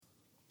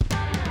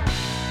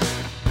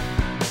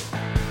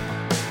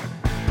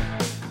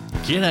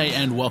G'day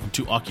and welcome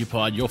to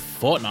Occupied, your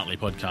fortnightly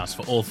podcast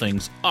for all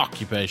things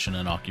occupation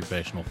and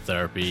occupational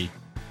therapy.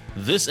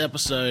 This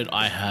episode,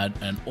 I had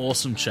an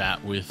awesome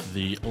chat with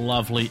the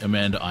lovely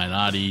Amanda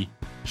Ionati.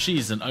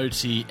 She's an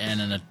OT and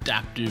an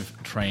adaptive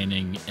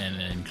and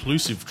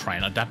inclusive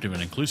trainer,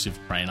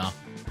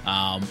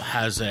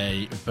 has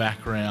a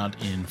background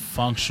in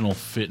functional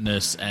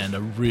fitness and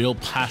a real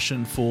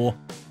passion for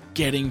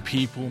getting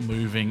people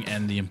moving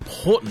and the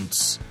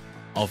importance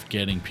of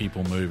getting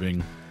people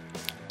moving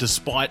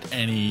despite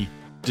any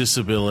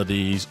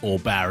disabilities or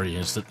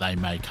barriers that they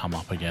may come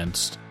up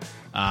against.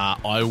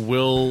 I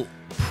will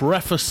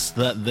preface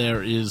that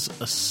there is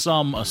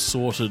some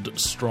assorted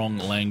strong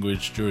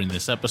language during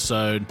this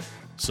episode,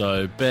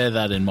 so bear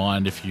that in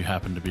mind if you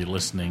happen to be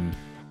listening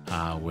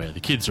where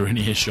the kids are in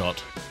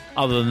earshot.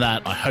 Other than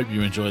that, I hope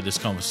you enjoyed this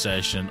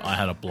conversation. I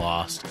had a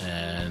blast,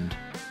 and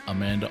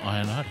Amanda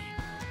Ionati.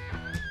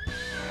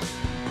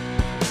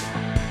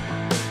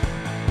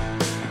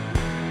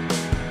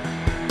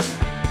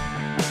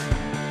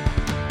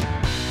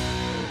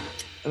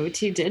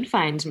 OT did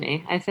find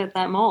me. I fit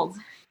that mold.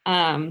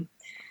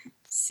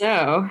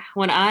 So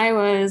when I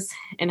was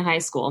in high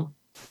school,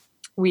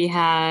 we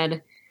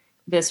had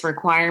this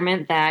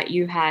requirement that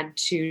you had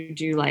to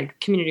do like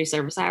community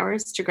service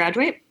hours to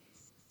graduate.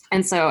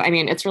 And so, I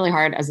mean, it's really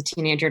hard as a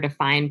teenager to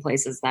find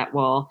places that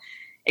will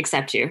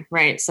accept you,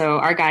 right? So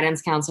our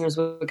guidance counselors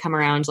would come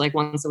around like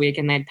once a week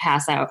and they'd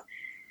pass out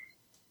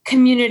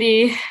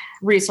community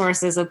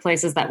resources of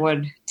places that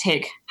would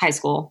take high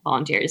school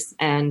volunteers.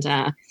 And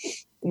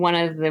one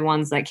of the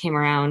ones that came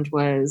around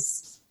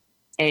was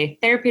a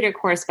therapeutic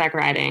horseback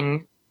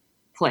riding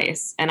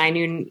place. And I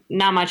knew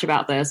not much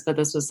about this, but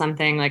this was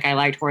something like I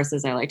liked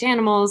horses. I liked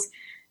animals.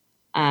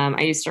 I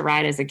used to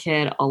ride as a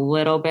kid a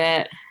little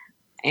bit.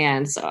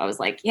 And so I was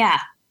like, yeah,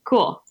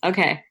 cool.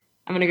 Okay.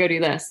 I'm going to go do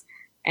this.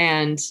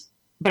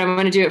 But I'm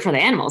going to do it for the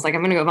animals. Like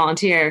I'm going to go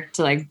volunteer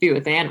to like be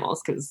with the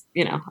animals. Cause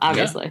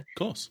obviously. Yeah, of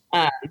course.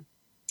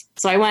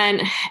 So I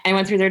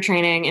went through their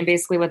training, and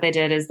basically what they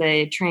did is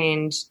they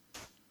trained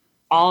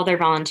all their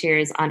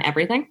volunteers on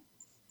everything.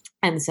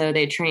 And so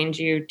they trained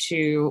you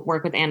to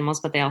work with animals,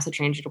 but they also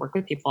trained you to work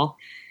with people.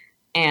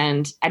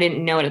 And I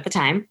didn't know it at the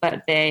time,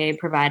 but they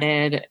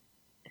provided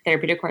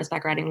therapeutic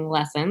horseback riding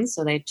lessons.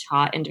 So they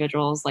taught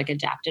individuals like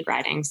adapted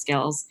riding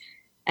skills.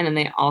 And then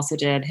they also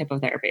did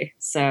hippotherapy.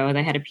 So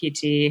they had a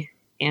PT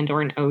and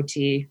or an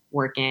OT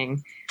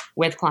working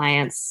with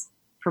clients,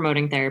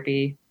 promoting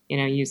therapy,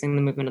 using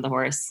the movement of the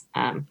horse.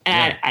 I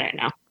didn't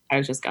know. I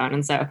was just going.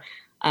 And so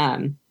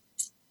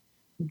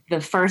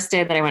the first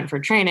day that I went for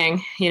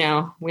training,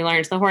 we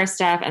learned the horse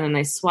stuff, and then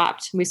we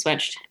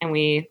switched and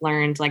we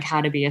learned like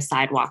how to be a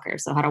side walker.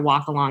 So how to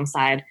walk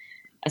alongside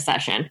a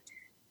session.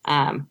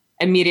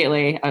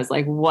 Immediately I was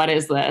like, what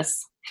is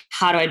this?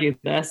 How do I do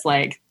this?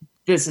 Like,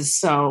 this is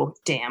so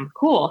damn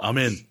cool. I'm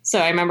in. So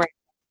I remember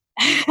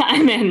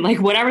I'm in, like,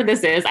 whatever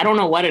this is. I don't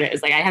know what it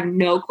is. Like, I have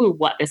no clue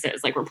what this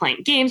is. Like, we're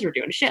playing games, we're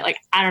doing shit. Like,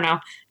 I don't know,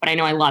 but I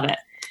know I love it.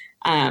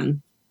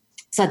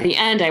 So at the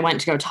end, I went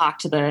to go talk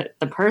to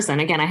the person.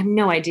 Again, I have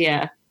no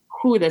idea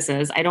who this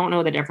is. I don't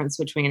know the difference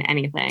between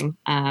anything.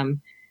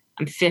 I'm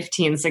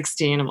 15,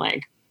 16. I'm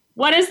like,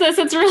 what is this?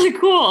 It's really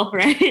cool,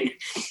 right?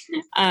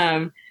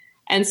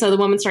 And so the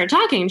woman started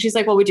talking, and she's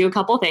like, well, we do a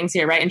couple things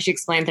here, right? And she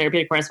explained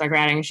therapeutic horseback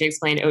riding, and she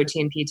explained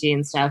OT and PT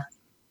and stuff.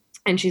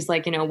 And she's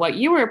like, what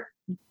you were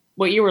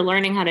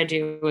learning how to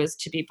do was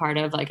to be part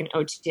of like an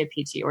OT, a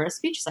PT, or a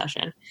speech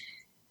session.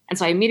 And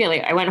so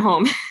I went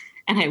home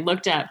and I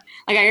looked up,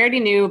 like I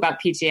already knew about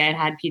PT. I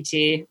had PT.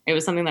 It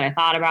was something that I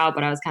thought about,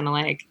 but I was kind of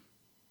like,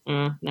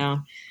 no,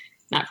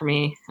 not for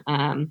me.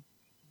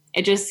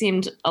 It just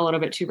seemed a little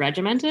bit too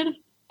regimented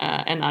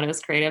and not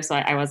as creative. So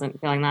I wasn't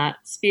feeling that.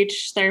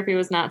 Speech therapy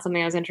was not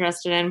something I was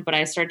interested in, but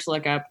I started to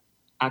look up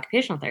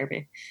occupational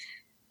therapy.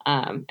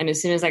 And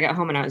as soon as I got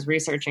home and I was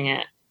researching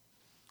it,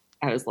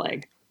 I was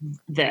like,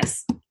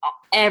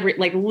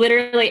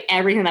 literally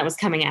everything that was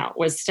coming out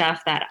was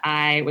stuff that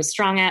I was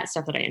strong at,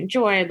 stuff that I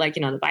enjoyed, like,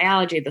 the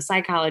biology, the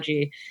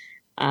psychology,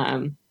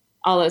 all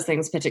those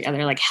things put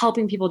together, like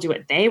helping people do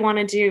what they want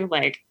to do.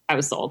 Like, I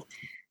was sold.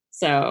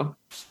 So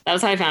that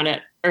was how I found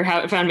it, or how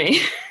it found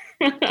me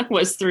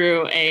was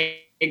through a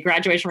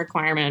graduation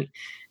requirement.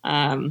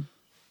 As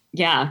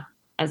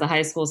a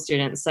high school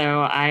student.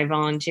 So I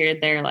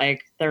volunteered there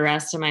like the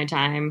rest of my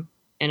time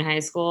in high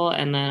school,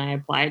 and then I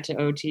applied to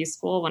OT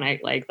school when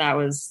that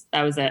was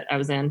it. I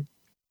was in.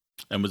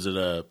 And was it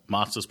a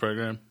master's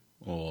program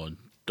or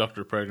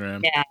doctorate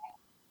program? Yeah.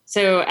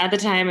 So at the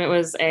time it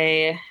was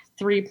a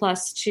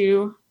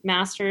 3+2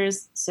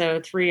 master's.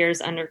 So 3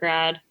 years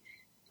undergrad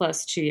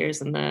plus 2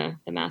 years in the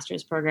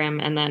master's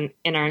program. And then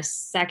in our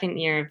second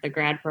year of the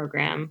grad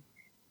program,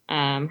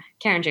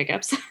 Karen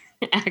Jacobs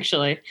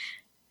actually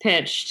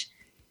pitched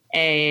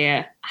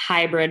a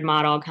hybrid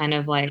model, kind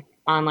of like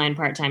online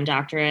part-time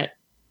doctorate.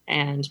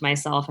 And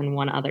myself and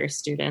one other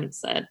student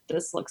said,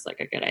 this looks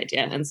like a good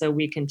idea. And so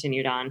we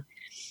continued on.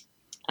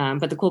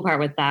 But the cool part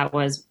with that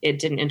was it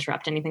didn't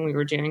interrupt anything we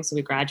were doing. So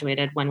we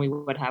graduated when we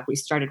would have. We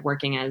started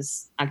working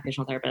as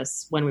occupational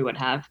therapists when we would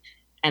have.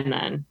 and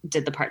then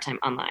did the part-time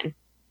online.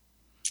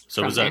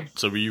 So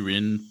were you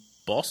in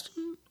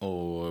Boston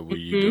or were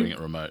you doing it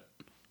remote?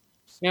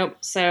 Nope.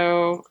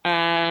 So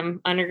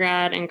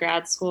undergrad and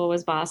grad school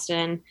was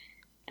Boston,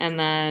 and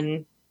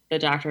then the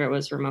doctorate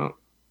was remote.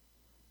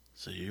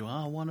 So you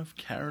are one of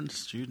Karen's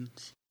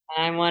students.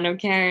 I'm one of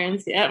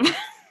Karen's, yep.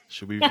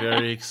 She'll be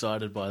very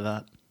excited by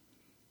that.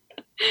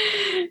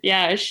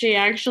 Yeah, she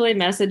actually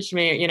messaged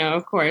me,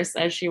 of course,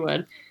 as she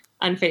would,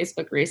 on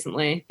Facebook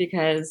recently,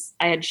 because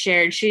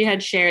she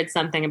had shared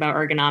something about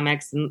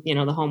ergonomics and,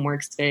 the home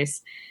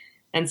workspace.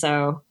 And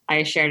so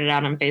I shared it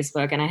out on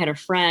Facebook, and I had a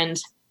friend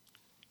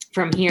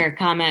from here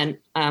comment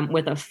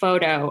with a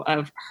photo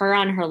of her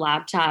on her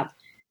laptop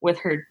with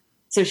her.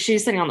 So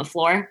she's sitting on the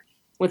floor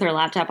with her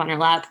laptop on her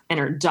lap, and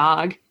her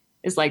dog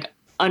is like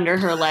under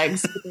her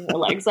legs, keeping her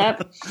legs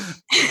up.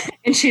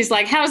 And she's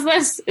like, how's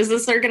this? Is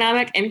this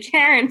ergonomic? And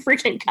Karen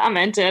freaking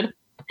commented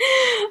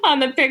on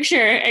the picture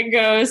and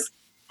goes,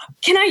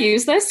 can I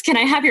use this? Can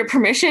I have your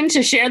permission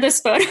to share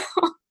this photo?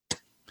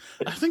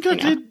 I think I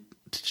did.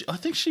 I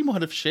think she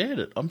might have shared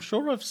it. I'm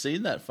sure I've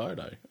seen that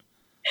photo.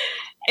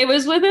 It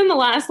was within the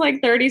last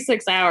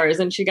 36 hours,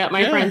 and she got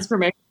my friend's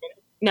permission.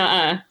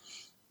 Nuh-uh.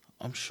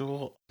 I'm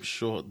sure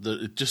that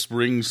it just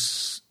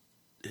rings.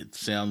 It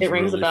sounds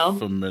rings really a bell.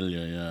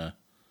 Familiar, yeah.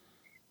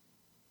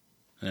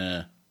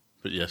 Yeah,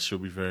 but yes, she'll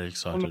be very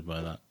excited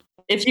by that.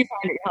 If you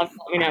find it, you'll have to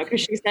let me know,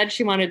 because she said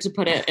she wanted to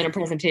put it in a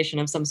presentation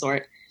of some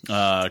sort.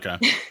 Okay.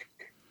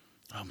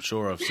 I'm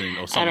sure I've seen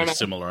or something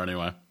similar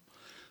anyway.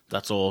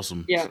 That's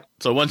awesome. Yeah.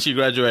 So once you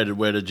graduated,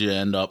 where did you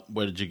end up?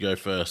 Where did you go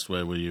first?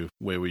 Where were you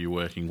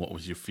working? What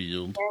was your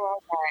field?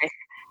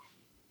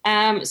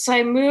 So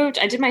I moved.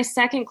 I did my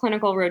second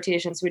clinical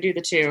rotation. So we do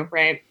the two,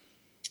 right?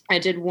 I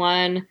did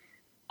one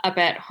up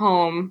at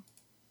home,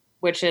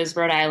 which is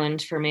Rhode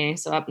Island for me,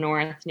 so up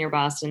north near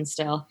Boston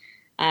still.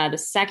 The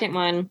second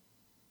one,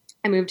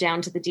 I moved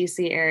down to the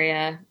DC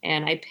area,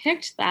 and I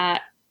picked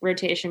that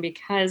rotation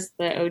because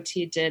the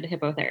OT did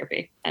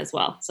hippotherapy as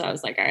well. So I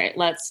was like, all right,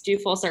 let's do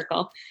full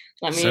circle.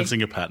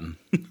 Sensing a pattern.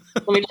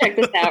 Let me check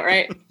this out,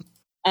 right?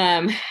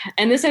 And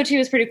this OT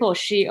was pretty cool.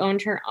 She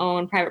owned her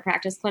own private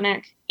practice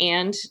clinic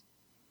and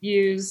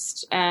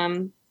used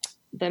the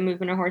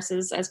movement of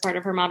horses as part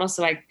of her model.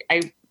 So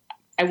I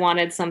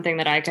wanted something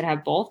that I could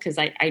have both, because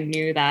I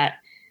knew that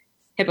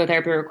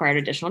hippotherapy required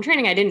additional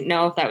training. I didn't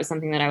know if that was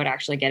something that I would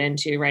actually get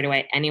into right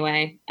away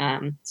anyway.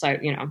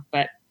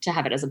 But to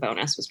have it as a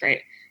bonus was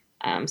great.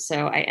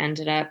 So I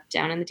ended up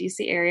down in the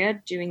DC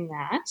area doing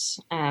that.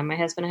 My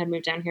husband had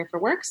moved down here for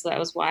work, so that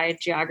was why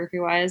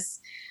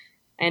geography-wise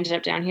I ended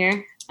up down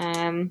here.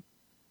 And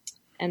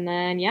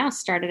then,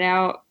 started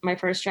out, my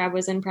first job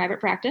was in private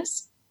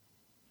practice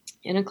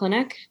in a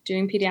clinic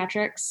doing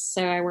pediatrics.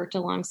 So I worked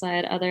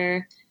alongside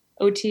other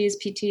OTs,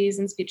 PTs,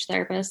 and speech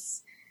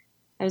therapists.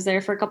 I was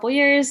there for a couple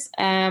years.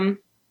 It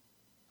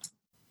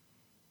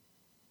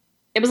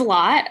was a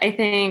lot. I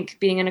think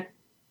being in a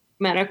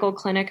medical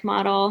clinic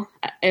model,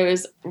 it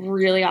was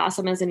really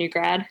awesome as a new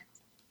grad,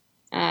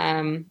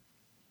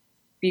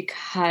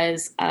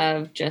 because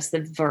of just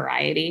the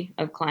variety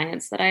of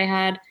clients that I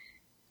had.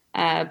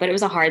 But it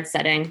was a hard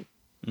setting.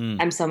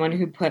 I'm someone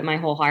who put my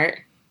whole heart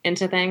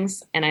into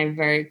things, and I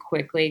very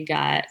quickly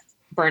got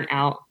burnt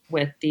out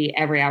with the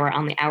every hour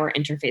on the hour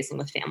interfacing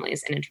with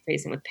families and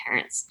interfacing with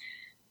parents.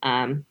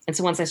 And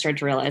so once I started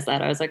to realize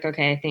that, I was like,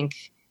 okay, I think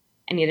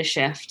I need a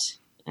shift.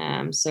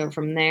 So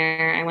from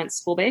there, I went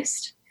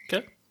school-based.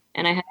 Okay.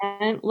 And I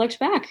hadn't looked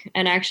back.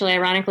 And actually,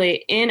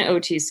 ironically, in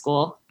OT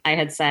school, I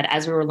had said,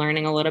 as we were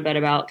learning a little bit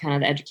about kind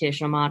of the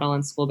educational model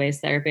and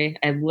school-based therapy,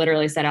 I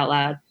literally said out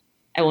loud,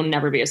 I will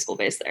never be a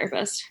school-based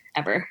therapist,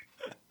 ever.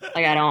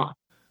 I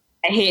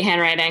hate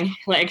handwriting.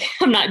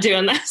 I'm not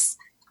doing this.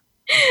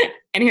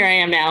 And here I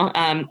am now.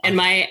 And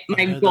my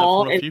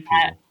goal is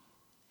that.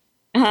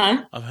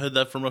 I've heard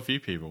that from a few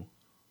people.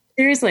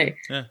 Seriously.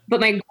 Yeah.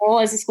 But my goal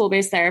as a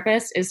school-based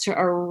therapist is to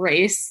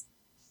erase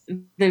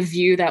the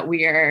view that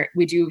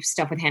we do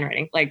stuff with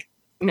handwriting.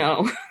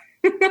 No.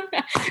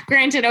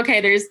 Granted,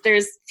 okay,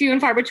 there's few and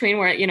far between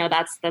where,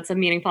 that's a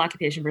meaningful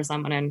occupation for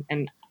someone,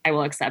 and I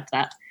will accept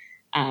that.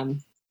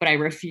 But I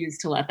refuse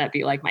to let that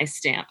be my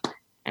stamp.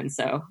 And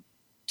so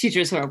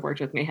teachers who have worked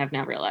with me have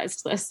now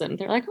realized this, and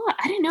they're like, oh,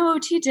 I didn't know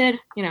OT did,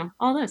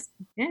 all this.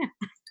 Yeah.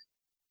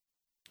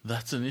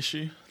 That's an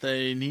issue.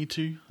 They need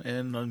to,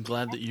 and I'm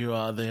glad that you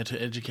are there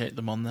to educate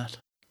them on that.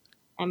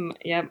 I'm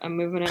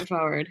moving it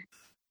forward.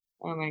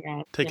 Oh my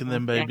God. Taking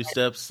them baby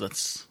steps,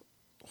 that's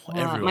what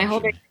everyone my whole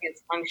should. big thing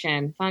is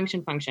function,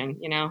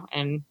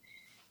 and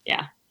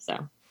yeah,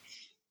 so.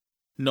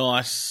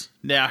 Nice.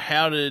 Now,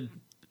 how does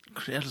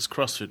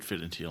CrossFit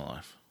fit into your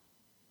life?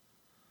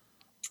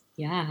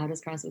 Yeah, how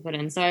does CrossFit fit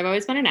in? So I've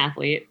always been an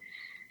athlete.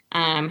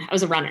 I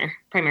was a runner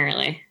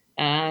primarily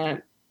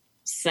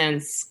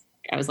since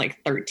I was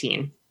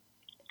 13.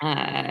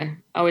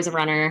 Always a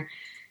runner.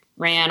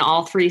 Ran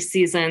all 3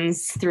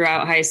 seasons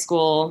throughout high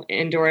school,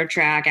 indoor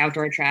track,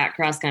 outdoor track,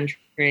 cross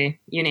country,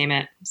 you name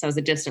it. So I was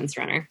a distance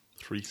runner.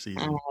 3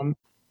 seasons. Didn't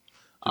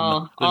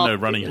know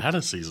running had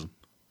a season.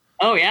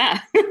 Oh, yeah.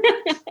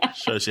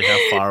 Shows you how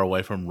far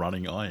away from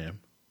running I am.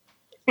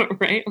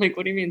 Right? Like,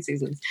 what do you mean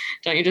seasons?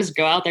 Don't you just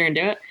go out there and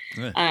do it?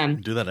 Yeah, you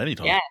can do that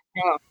anytime. Yeah.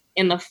 No.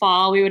 In the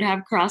fall, we would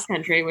have cross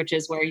country, which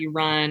is where you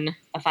run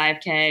a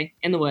 5K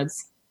in the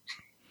woods.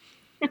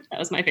 That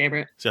was my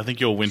favorite. See, I think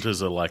your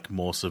winters are like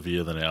more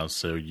severe than ours,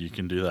 so you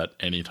can do that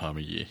any time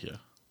of year here.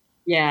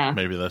 Yeah.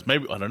 Maybe I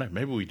don't know.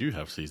 Maybe we do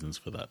have seasons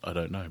for that. I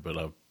don't know, but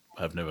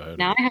I've never heard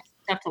Now of I have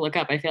stuff to look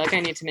up. I feel like I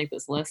need to make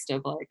this list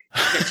of like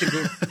get to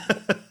Google.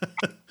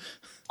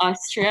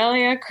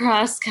 Australia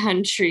cross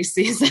country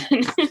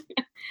season.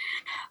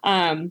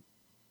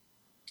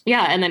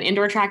 Yeah, and then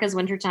indoor track is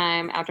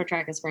wintertime, outdoor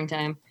track is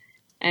springtime.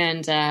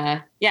 And so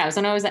I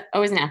was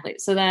always an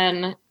athlete. So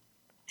then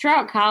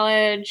throughout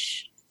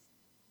college,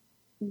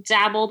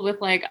 dabbled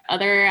with like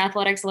other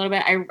athletics a little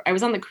bit. I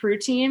was on the crew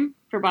team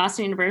for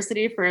Boston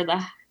University for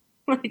the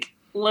like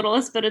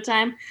littlest bit of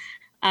time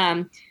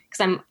because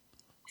I'm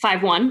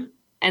 5'1",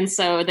 and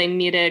so they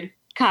needed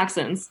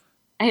coxswains.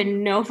 I had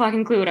no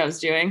fucking clue what I was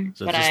doing.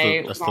 So but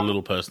that's the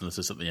little person that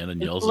sits at the end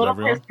and yells at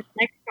everyone?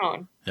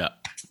 Microphone. Yeah.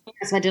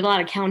 So I did a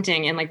lot of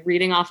counting and like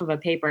reading off of a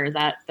paper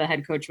that the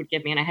head coach would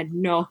give me, and I had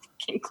no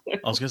fucking clue.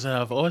 I was going to say,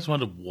 I've always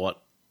wondered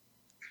what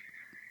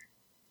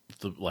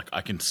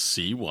I can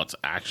see what's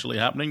actually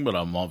happening, but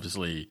I'm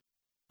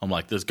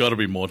like, there's got to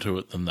be more to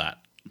it than that.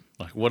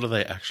 Like, what do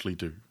they actually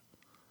do?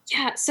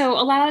 Yeah, so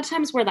a lot of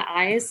times we're the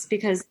eyes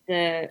because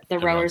the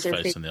rowers are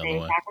facing the other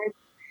way. Backwards.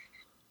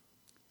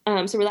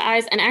 So we're the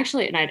eyes, and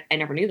actually, and I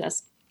never knew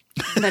this,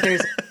 but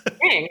there's a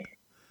thing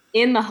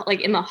in the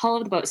hull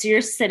of the boat. So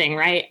you're sitting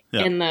right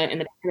in the back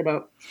of the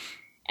boat,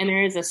 and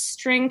there is a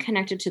string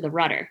connected to the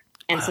rudder,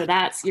 and so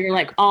you're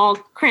like all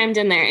crammed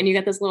in there, and you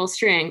got this little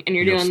string, and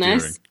you're doing steering.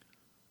 This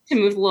to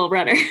move the little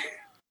rudder.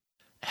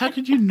 How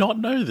could you not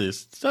know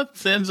this? That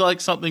sounds like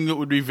something that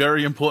would be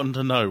very important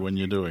to know when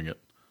you're doing it.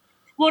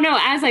 Well, no,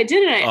 as I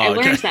did it, I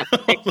learned that.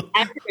 Like,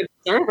 as an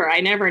observer, I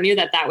never knew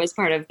that was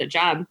part of the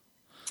job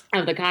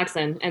of the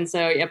coxswain. And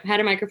so, had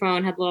a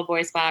microphone, had the little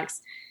voice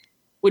box,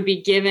 would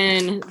be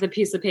given the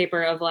piece of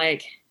paper of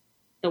like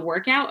the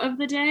workout of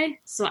the day.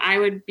 So I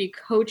would be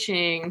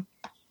coaching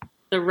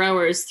the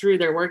rowers through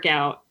their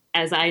workout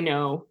as I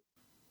know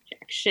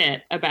jack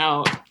shit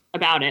about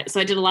it. So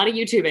I did a lot of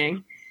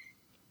YouTubing,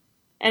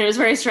 and it was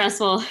very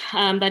stressful.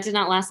 That did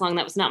not last long.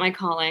 That was not my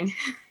calling.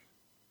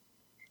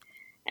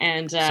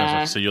 And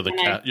so you're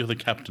the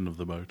captain of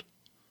the boat.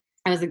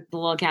 I was the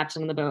little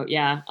captain of the boat.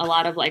 Yeah, a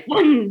lot of like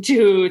 1,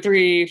 2,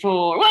 3,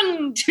 4,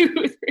 1, 2,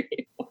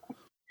 3, 4.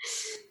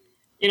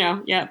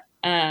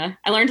 I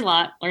learned a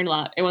lot.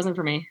 It wasn't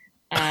for me.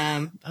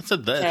 That's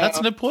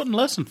an important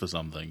lesson for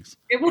some things.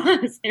 It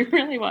was. It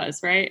really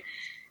was. Right.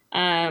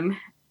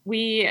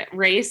 We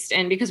raced,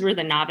 and because we're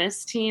the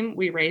novice team,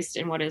 we raced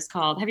in what is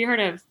called. Have you heard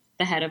of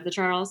the Head of the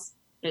Charles?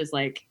 It is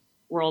like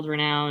world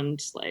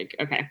renowned. Like,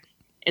 okay,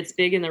 it's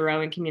big in the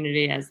rowing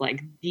community as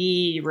like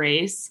the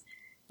race.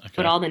 Okay.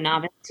 But all the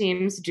novice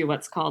teams do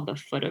what's called the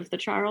Foot of the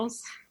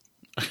Charles.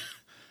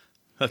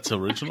 That's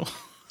original.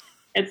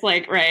 It's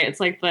like, right. It's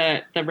like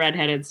the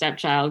redheaded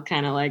stepchild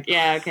kind of like,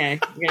 yeah, okay,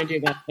 we're going to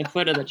do the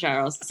Foot of the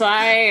Charles. So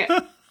I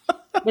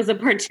was a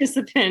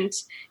participant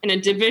in a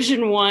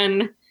Division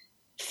I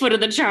Foot of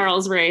the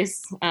Charles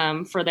race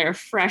for their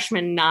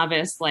freshman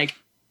novice, like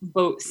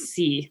boat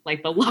C,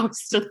 like the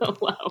lowest of the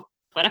low.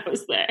 But I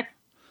was there.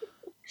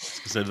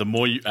 So the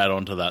more you add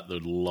on to that, the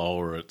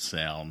lower it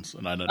sounds.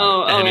 And I don't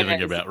know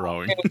anything about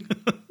rowing.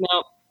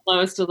 No,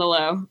 lowest of the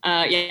low.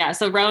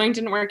 So rowing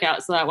didn't work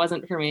out, so that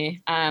wasn't for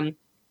me.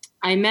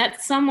 I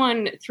met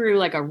someone through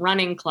like a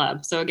running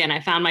club. So again, I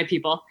found my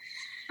people,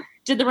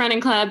 did the running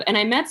club, and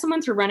I met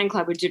someone through running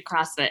club who did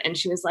CrossFit, and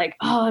she was like,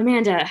 "Oh,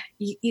 Amanda,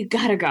 you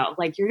gotta go.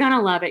 Like, you're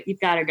gonna love it. You've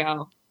gotta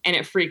go." And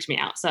it freaked me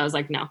out. So I was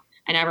like, no,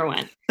 I never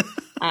went.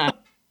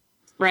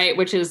 Right.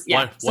 Which is,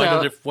 yeah.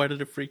 Why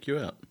did it freak you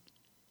out?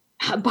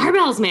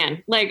 Barbells,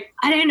 man. Like,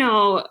 I don't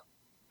know.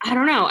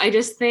 I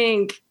just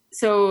think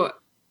so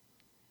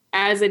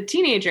as a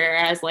teenager,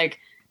 as like,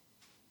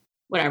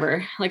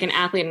 whatever, like an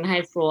athlete in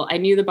high school, I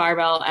knew the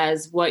barbell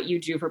as what you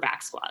do for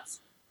back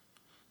squats.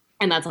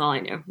 And that's all I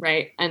knew.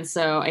 Right. And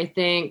so I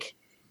think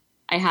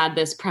I had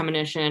this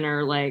premonition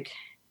or like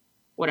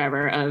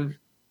whatever of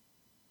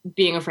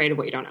being afraid of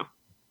what you don't know.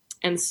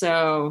 And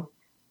so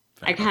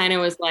I kind of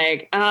was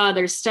like, oh,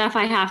 there's stuff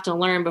I have to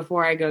learn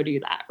before I go do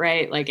that.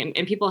 Right. Like, and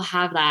people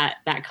have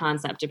that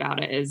concept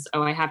about it is,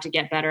 oh, I have to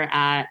get better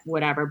at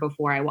whatever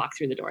before I walk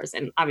through the doors.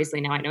 And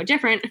obviously now I know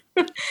different.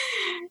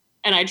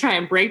 And I try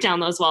and break down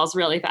those walls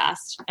really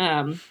fast.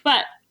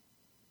 But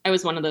I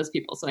was one of those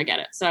people, so I get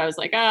it. So I was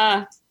like,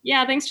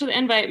 yeah, thanks for the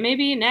invite.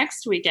 Maybe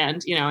next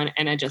weekend,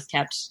 and I just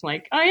kept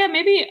like, oh yeah,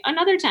 maybe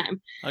another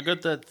time. I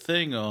got that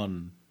thing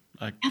on.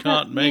 I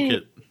can't make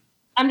it.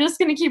 I'm just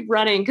going to keep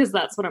running because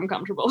that's what I'm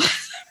comfortable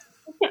with.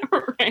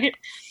 Right.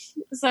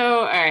 So,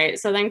 all right.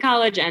 So then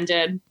college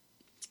ended.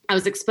 I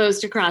was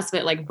exposed to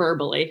CrossFit like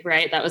verbally,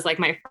 right? That was like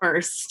my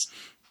first,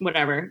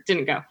 whatever,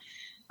 didn't go.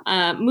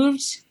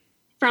 Moved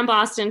from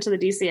Boston to the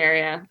DC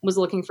area, was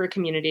looking for a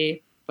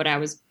community, but I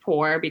was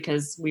poor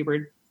because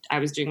I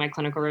was doing my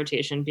clinical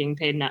rotation, being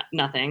paid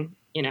nothing,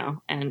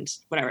 and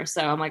whatever.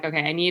 So I'm like,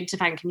 okay, I need to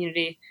find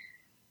community.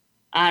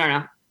 I don't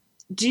know.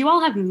 Do you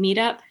all have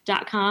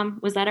meetup.com?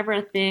 Was that ever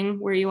a thing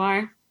where you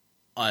are?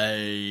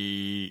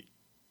 I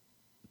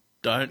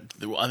don't.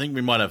 I think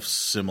we might have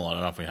similar. I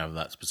don't know if we have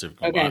that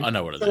specifically. Okay. I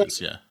know what it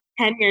is, yeah.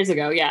 10 years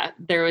ago, yeah,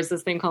 there was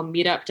this thing called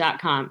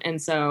meetup.com.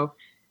 And so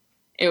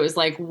it was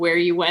like where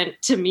you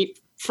went to meet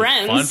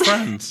friends. Find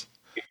friends.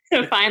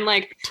 To find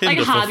like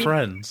Tinder a hobby for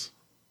friends.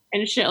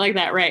 and shit like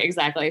that. Right,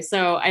 exactly.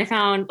 So I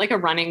found like a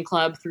running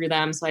club through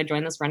them. So I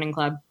joined this running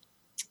club.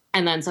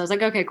 And then so I was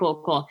like, okay,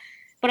 cool.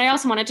 But I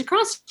also wanted to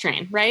cross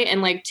train, right?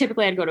 And like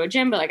typically I'd go to a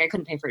gym, but like I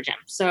couldn't pay for a gym.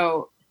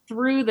 So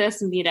through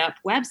this meetup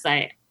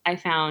website, I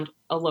found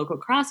a local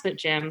CrossFit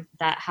gym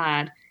that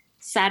had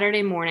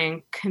Saturday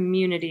morning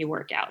community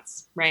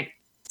workouts, right?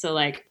 So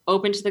like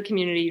open to the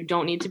community. You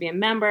don't need to be a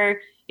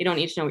member. You don't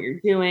need to know what you're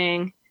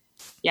doing.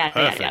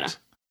 Yada.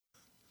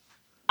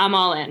 I'm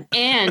all in.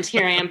 And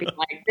here I am being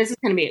like, this is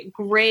going to be a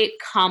great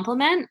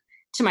compliment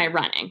to my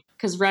running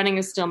because running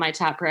is still my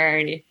top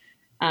priority.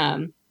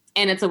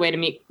 And it's a way to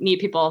meet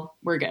people.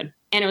 We're good.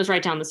 And it was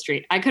right down the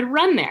street. I could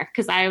run there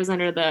because I was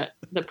under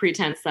the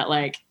pretense that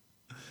like,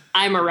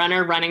 I'm a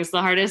runner. Running's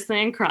the hardest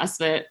thing.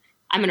 CrossFit.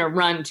 I'm going to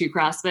run to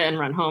CrossFit and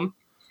run home.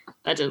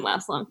 That didn't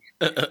last long.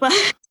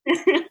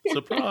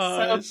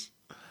 Surprise.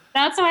 So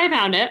that's how I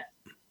found it.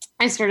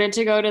 I started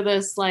to go to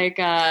this like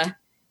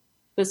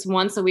this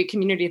once a week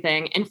community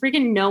thing and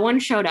freaking no one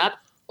showed up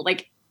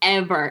like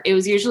ever. It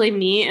was usually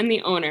me and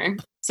the owner.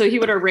 So he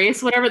would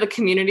erase whatever the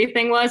community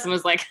thing was and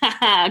was like,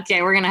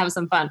 okay, we're going to have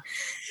some fun.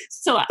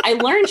 So I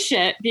learned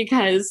shit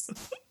because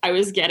I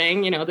was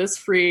getting, this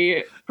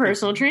free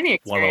personal training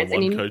experience.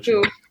 One-on-one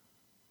coaching.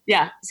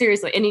 Yeah,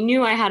 seriously. And he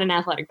knew I had an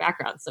athletic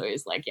background. So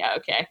he's like, yeah,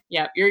 okay.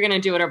 Yeah, you're going to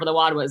do whatever the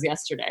WOD was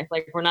yesterday.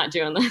 Like, we're not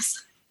doing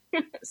this.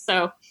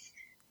 So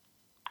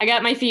I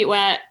got my feet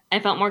wet. I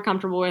felt more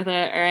comfortable with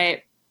it. All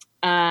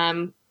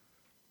right.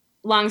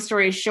 Long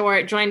story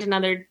short, joined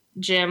another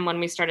gym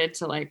when I started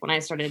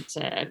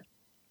to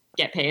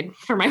get paid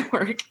for my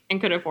work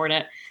and could afford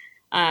it.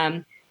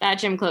 That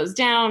gym closed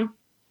down.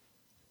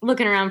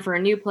 Looking around for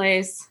a new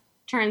place.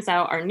 Turns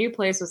out our new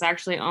place was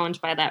actually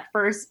owned by that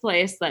first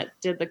place that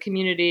did the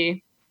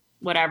community,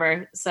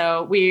 whatever.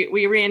 So we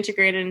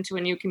reintegrated into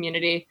a new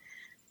community.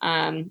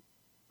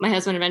 My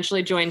husband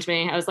eventually joined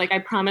me. I was like, I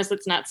promise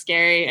it's not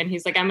scary. And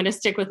he's like, I'm going to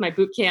stick with my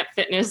boot camp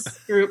fitness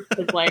group.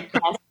 It's like, I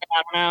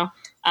don't know.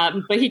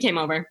 But he came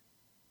over.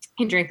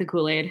 He drank the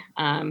Kool-Aid.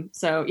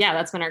 So yeah,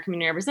 that's been our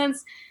community ever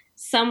since.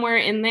 Somewhere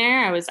in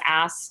there, I was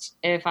asked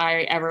if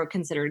I ever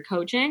considered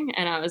coaching.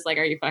 And I was like,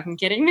 are you fucking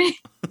kidding me?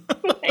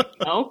 Like,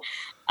 no.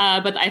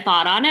 But I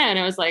thought on it and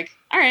I was like,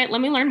 all right,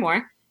 let me learn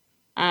more.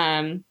 So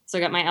I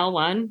got my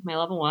L1, my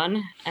level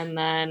 1. And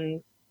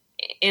then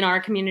in our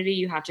community,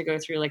 you have to go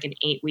through like an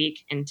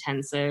 8-week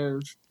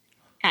intensive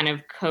kind of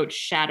coach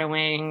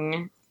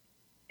shadowing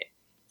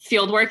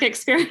fieldwork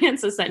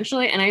experience,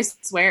 essentially. And I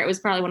swear it was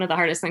probably one of the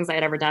hardest things I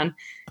had ever done.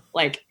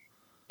 Like,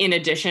 in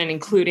addition,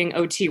 including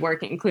OT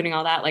work, including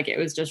all that, like it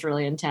was just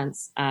really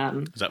intense.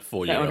 Is that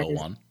for your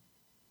L1?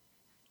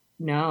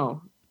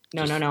 No. I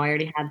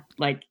already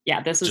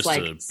had this was just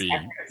like to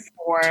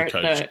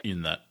coach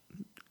in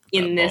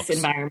this box.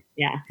 environment.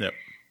 Yeah. Yep.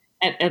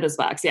 At this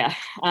box. Yeah.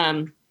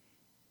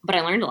 But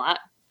I learned a lot,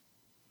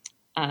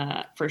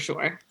 for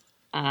sure.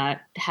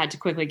 Had to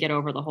quickly get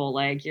over the whole,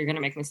 like, you're going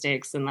to make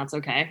mistakes and that's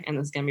okay. And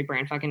this is going to be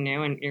brand fucking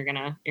new and you're going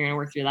to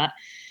work through that.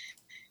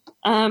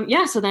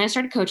 So then I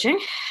started coaching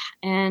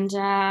and,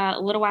 a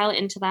little while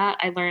into that,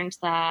 I learned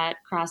that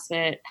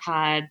CrossFit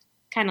had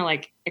kind of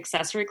like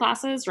accessory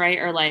classes, right?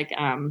 Or like,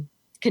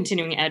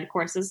 continuing ed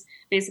courses,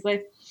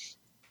 basically,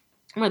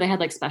 where they had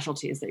like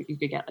specialties that you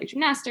could get, like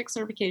gymnastics,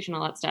 certification,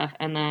 all that stuff.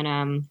 And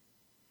then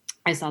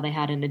I saw they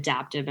had an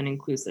adaptive and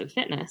inclusive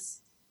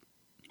fitness.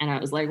 And I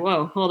was like,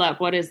 whoa, hold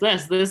up. What is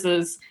this? This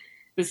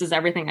is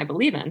everything I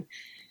believe in.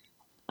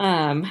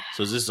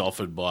 So is this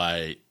offered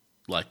by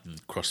like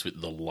CrossFit,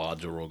 the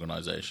larger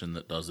organization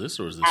that does this,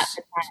 or is this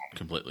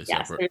completely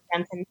separate? Yes,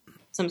 there's been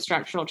some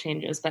structural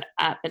changes, but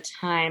at the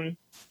time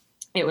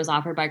it was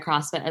offered by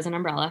CrossFit as an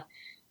umbrella.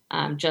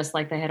 Just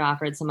like they had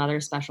offered some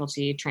other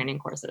specialty training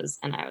courses.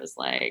 And I was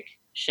like,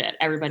 shit,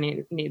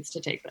 everybody needs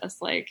to take this.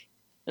 Like,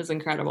 this is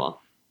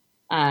incredible.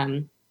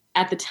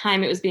 At the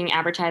time, it was being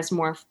advertised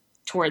more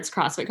towards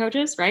CrossFit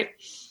coaches, right?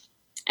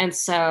 And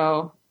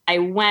so I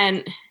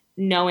went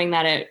knowing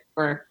that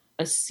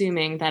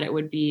assuming that it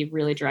would be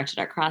really directed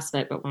at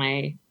CrossFit. But when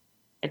I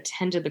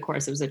attended the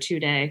course, it was a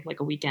 2-day, like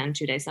a weekend,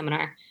 2-day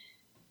seminar.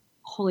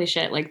 Holy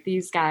shit, like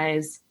these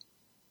guys,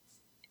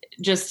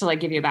 just to like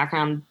give you a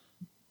background,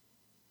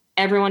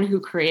 everyone who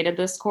created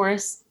this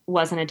course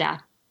was an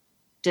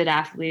adapted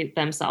athlete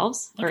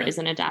themselves, or is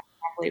an adapted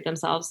athlete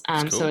themselves.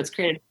 Cool. So it's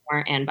created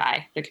for and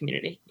by the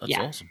community. That's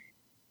awesome.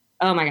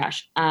 Oh my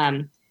gosh.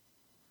 And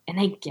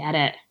they get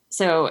it.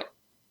 So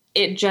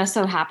it just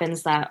so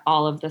happens that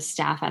all of the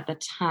staff at the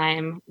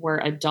time were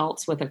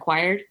adults with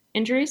acquired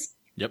injuries.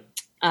 Yep.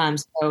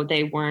 So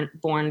they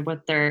weren't born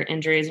with their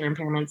injuries or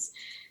impairments.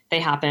 They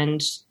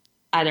happened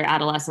either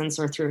adolescence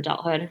or through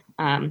adulthood.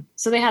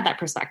 So they had that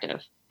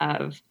perspective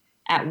of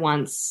at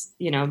once,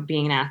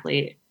 being an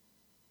athlete,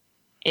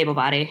 able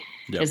body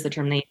is the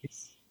term they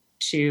use,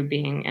 to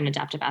being an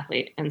adaptive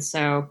athlete. And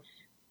so,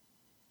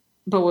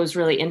 but what was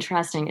really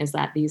interesting is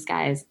that these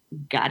guys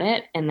got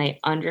it, and they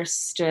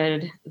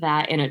understood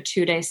that in a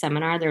 2-day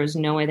seminar, there was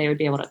no way they would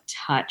be able to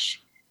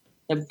touch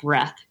the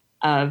breadth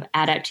of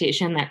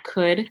adaptation that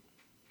could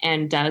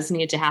and does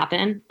need to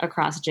happen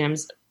across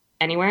gyms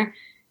anywhere.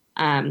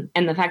 And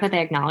the fact that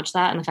they acknowledged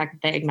that, and the fact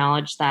that they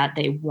acknowledged that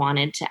they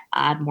wanted to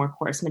add more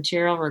course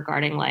material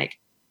regarding like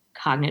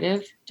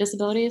cognitive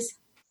disabilities,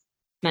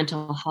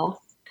 mental health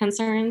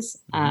concerns,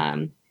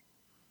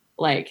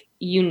 like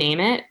you name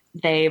it,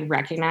 they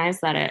recognize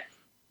that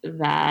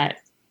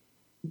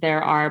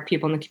there are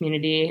people in the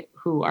community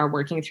who are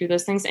working through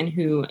those things and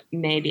who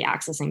may be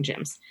accessing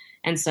gyms.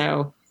 And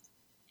so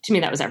to me,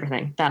 that was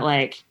everything. That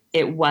like,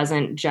 it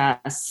wasn't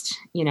just,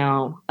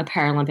 a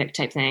Paralympic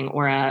type thing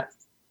or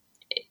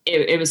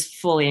it was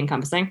fully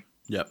encompassing.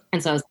 Yep.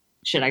 And so I was,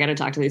 shit, I got to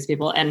talk to these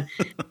people. And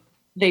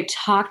they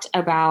talked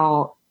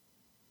about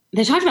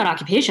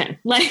occupation,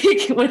 like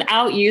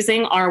without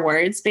using our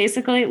words,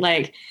 basically,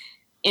 like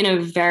in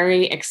a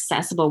very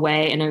accessible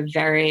way, in a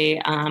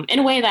very, in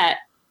a way that,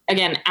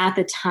 again, at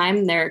the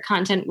time their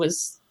content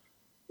was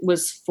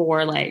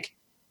for like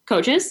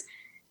coaches.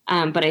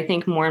 But I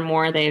think more and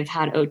more they've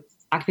had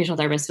occupational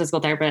therapists,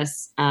 physical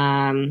therapists,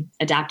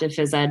 adaptive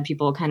phys ed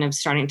people kind of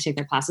starting to take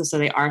their classes. So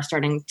they are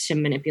starting to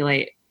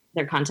manipulate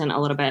their content a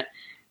little bit.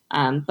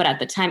 But at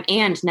the time,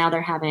 and now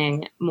they're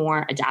having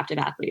more adaptive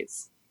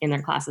athletes in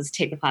their classes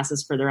take the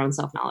classes for their own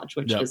self-knowledge,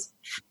 which is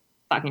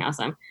fucking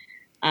awesome.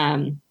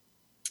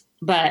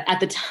 But at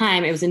the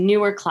time it was a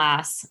newer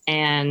class,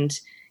 and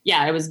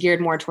it was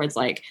geared more towards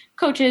like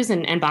coaches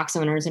and box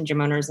owners and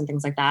gym owners and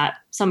things like that.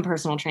 Some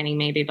personal training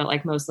maybe, but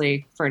like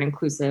mostly for an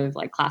inclusive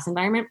like class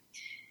environment.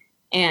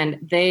 And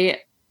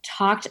they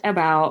talked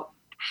about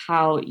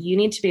how you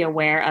need to be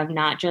aware of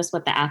not just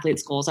what the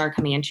athlete's goals are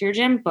coming into your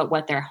gym, but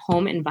what their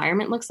home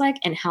environment looks like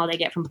and how they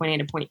get from point A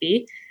to point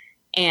B.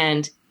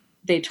 And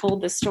they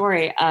told the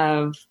story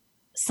of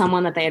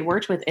someone that they had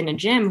worked with in a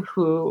gym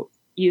who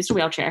used a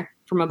wheelchair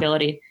for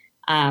mobility.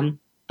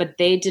 But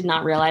they did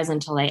not realize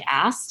until they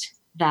asked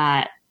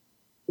that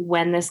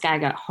when this guy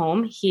got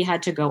home, he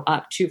had to go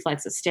up 2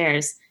 flights of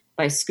stairs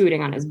by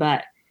scooting on his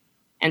butt.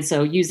 And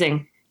so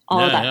using all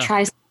of that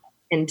tricep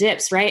and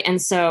dips, right?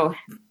 And so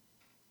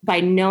by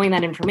knowing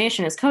that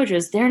information as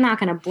coaches, they're not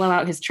going to blow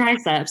out his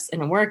triceps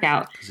in a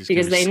workout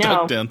because they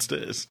know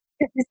downstairs.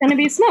 It's going to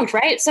be smoked,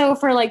 right? So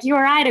for like you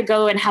or I to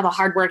go and have a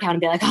hard workout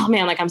and be like, oh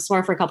man, like I'm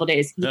sore for a couple of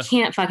days. You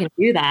can't fucking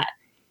do that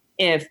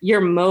if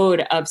your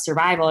mode of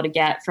survival to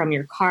get from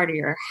your car to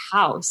your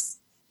house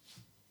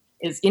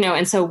is,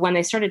 and so when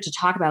they started to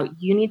talk about,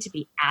 you need to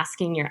be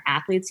asking your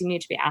athletes, you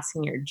need to be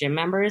asking your gym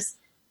members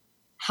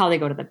how they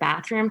go to the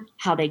bathroom,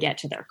 how they get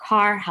to their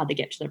car, how they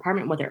get to their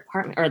apartment, what their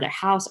apartment or their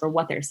house or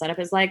what their setup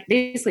is like.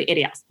 Basically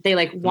ADLs. They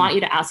like want you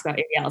to ask about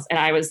ADLs. And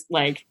I was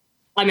like,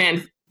 I'm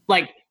in.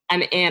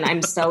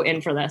 I'm so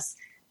in for this.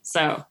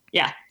 So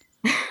yeah.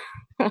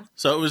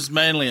 So it was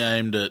mainly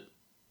aimed at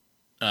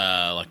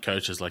like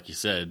coaches, like you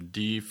said.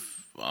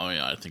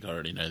 I think I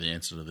already know the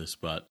answer to this,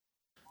 but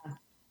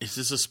is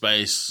this a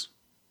space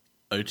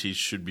OTs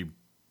should be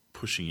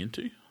pushing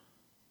into?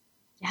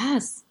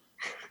 Yes.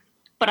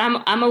 But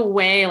I'm a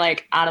way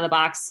like out of the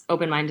box,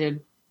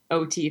 open-minded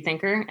OT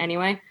thinker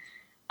anyway.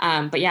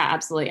 But yeah,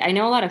 absolutely. I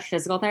know a lot of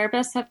physical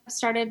therapists have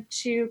started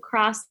to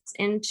cross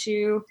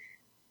into,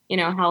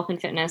 health and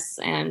fitness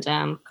and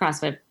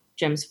CrossFit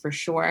gyms for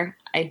sure.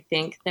 I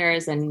think there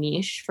is a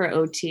niche for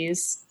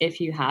OTs if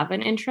you have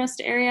an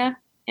interest area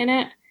in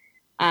it,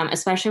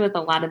 especially with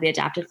a lot of the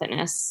adaptive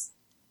fitness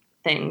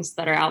things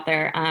that are out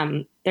there.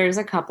 There's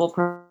a couple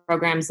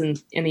programs in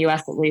the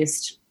US at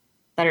least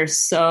that are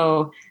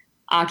so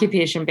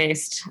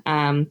occupation-based,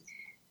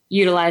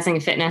 utilizing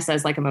fitness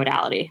as like a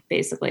modality,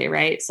 basically,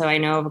 right? So I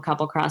know of a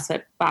couple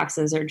CrossFit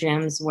boxes or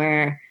gyms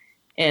where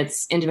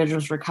it's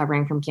individuals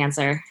recovering from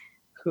cancer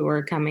who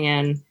are coming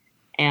in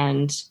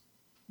and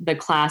the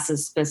class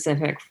is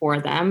specific for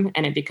them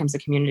and it becomes a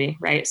community,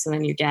 right? So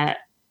then you get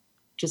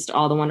just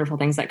all the wonderful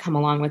things that come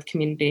along with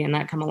community and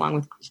that come along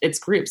with it's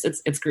groups,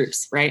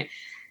 right?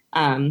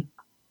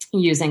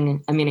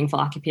 Using a meaningful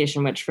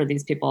occupation, which for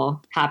these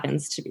people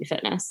happens to be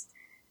fitness.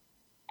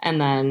 And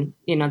then,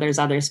 there's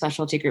other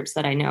specialty groups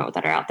that I know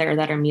that are out there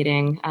that are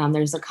meeting.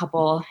 There's a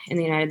couple in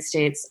the United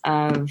States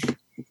of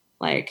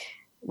like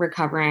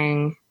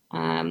recovering,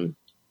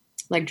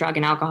 like drug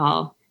and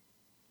alcohol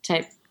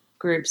type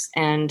groups.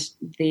 And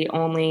the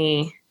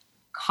only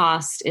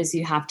cost is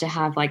you have to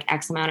have like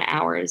X amount of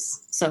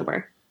hours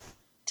sober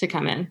to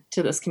come in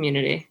to this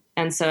community.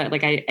 And so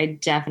like, I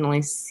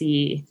definitely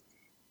see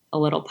a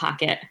little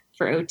pocket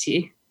for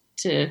OT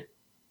to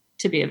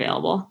be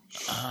available.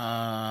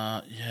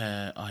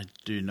 Yeah, I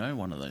do know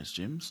one of those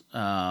gyms.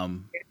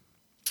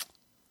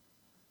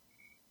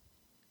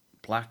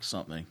 Black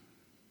something.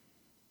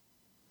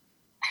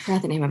 I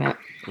forgot the name of it.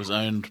 It was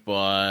owned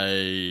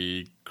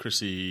by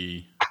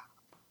Chrissy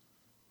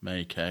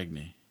May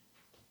Cagney,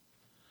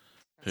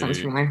 Sounds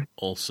who familiar.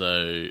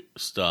 also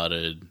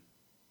started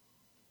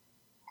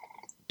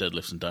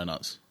Deadlifts and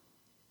Donuts.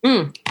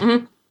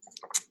 Mm-hmm.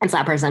 It's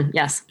that person.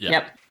 Yes. Yeah.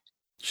 Yep.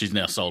 She's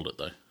now sold it,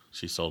 though.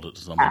 She sold it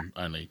to someone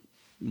only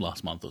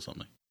last month or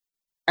something.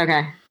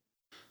 Okay.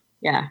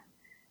 Yeah.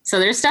 So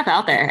there's stuff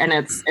out there, and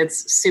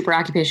it's super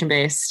occupation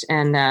based,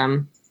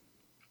 and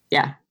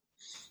yeah.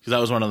 Because that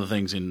was one of the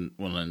things when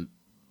I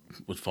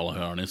would follow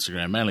her on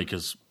Instagram, mainly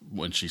because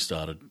when she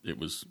started, it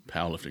was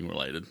powerlifting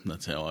related.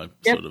 That's how I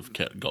sort of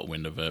got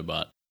wind of her.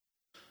 But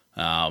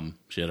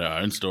she had her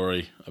own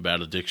story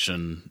about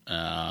addiction,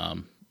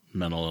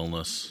 mental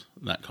illness,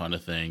 that kind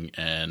of thing.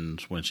 And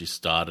when she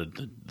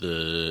started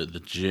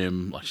the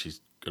gym, like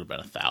she's got about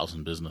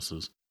 1,000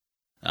 businesses.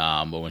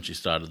 But when she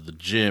started the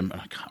gym,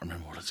 and I can't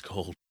remember what it's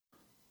called.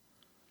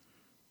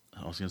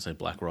 I was going to say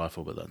Black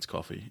Rifle, but that's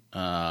coffee.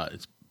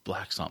 It's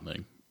Black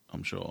something,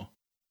 I'm sure.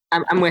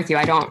 I'm with you.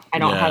 I don't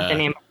have the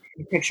name.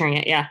 I'm picturing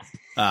it. Yeah.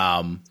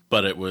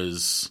 But it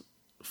was,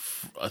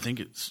 I think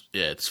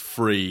it's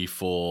free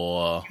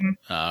for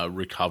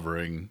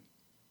recovering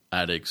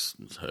addicts,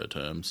 it's her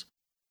terms.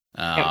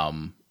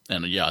 And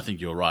yeah, I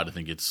think you're right. I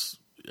think it's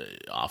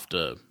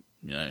after,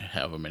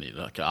 however many,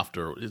 like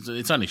after,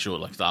 it's only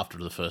short, like after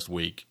the first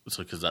week.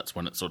 So, because that's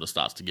when it sort of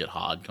starts to get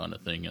hard kind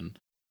of thing.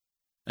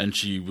 And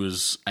she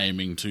was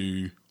aiming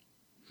to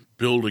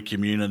build a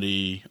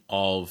community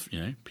of,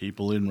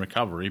 people in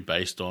recovery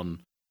based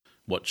on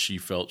what she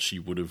felt she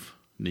would have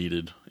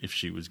needed if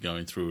she was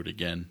going through it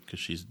again, because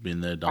she's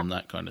been there, done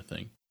that kind of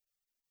thing.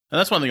 And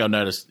that's one thing I've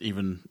noticed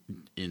even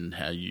in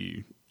how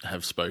you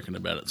have spoken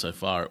about it so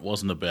far. It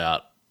wasn't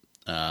about,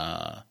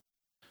 I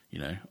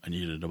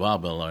needed a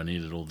barbell, I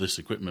needed all this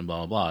equipment,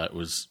 blah, blah, blah. It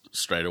was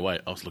straight away,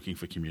 I was looking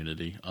for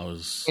community.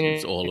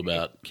 It's all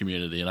about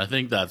community. And I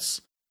think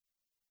that's,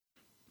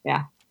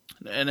 yeah.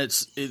 And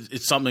it's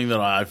something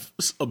that I've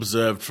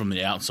observed from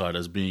the outside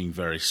as being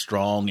very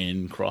strong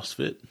in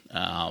CrossFit.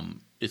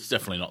 It's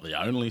definitely not the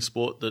only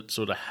sport that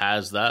sort of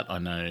has that. I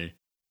know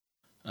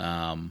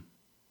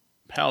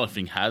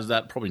powerlifting has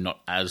that, probably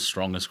not as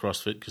strong as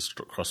CrossFit because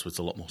CrossFit's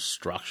a lot more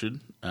structured.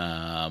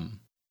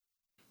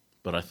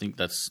 But I think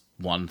that's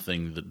one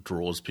thing that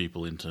draws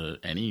people into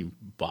any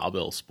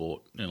barbell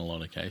sport in a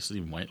lot of cases.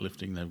 Even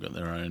weightlifting, they've got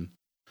their own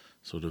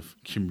sort of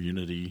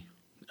community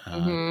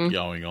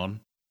going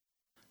on.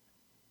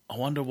 I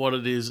wonder what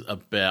it is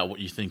about, what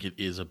you think it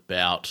is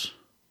about,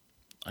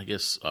 I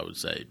guess I would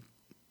say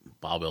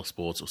barbell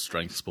sports or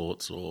strength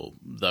sports or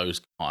those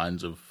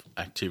kinds of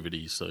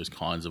activities, those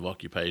kinds of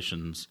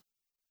occupations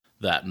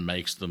that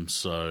makes them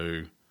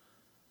so,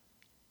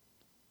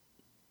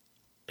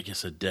 I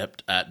guess,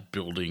 adept at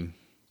building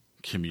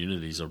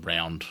communities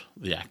around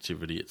the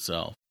activity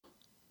itself.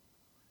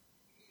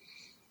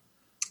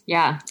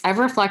 Yeah, I've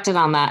reflected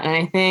on that, and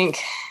I think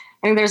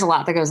there's a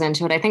lot that goes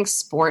into it. I think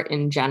sport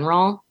in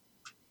general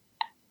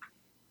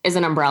is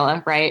an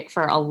umbrella, right,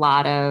 for a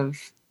lot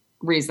of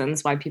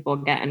reasons why people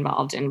get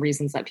involved and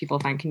reasons that people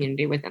find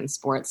community within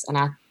sports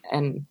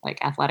and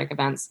like athletic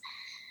events.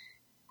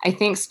 I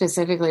think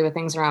specifically with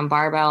things around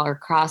barbell or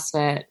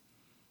CrossFit,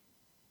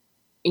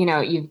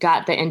 you've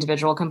got the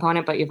individual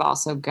component, but you've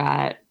also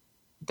got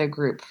the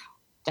group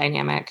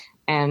dynamic.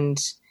 And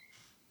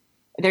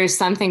there's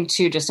something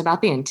too just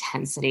about the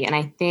intensity. And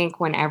I think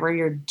whenever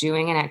you're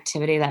doing an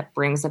activity that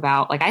brings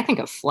about, like I think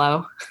of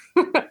flow,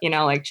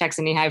 like checks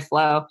and knee high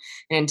flow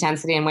and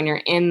intensity. And when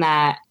you're in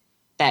that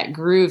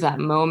groove, that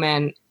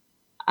moment,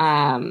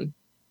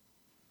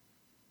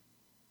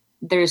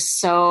 there's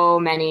so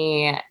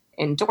many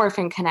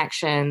endorphin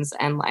connections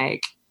and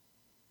like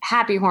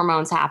happy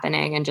hormones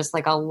happening and just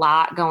like a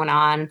lot going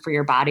on for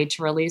your body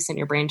to release and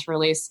your brain to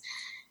release.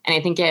 And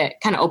I think it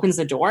kind of opens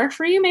the door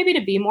for you maybe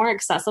to be more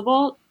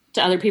accessible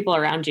to other people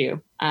around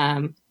you,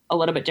 a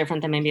little bit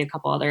different than maybe a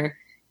couple other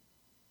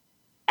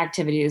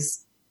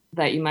activities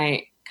that you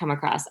might come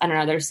across. I don't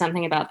know. There's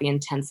something about the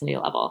intensity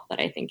level that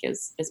I think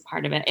is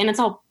part of it. And it's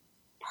all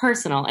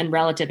personal and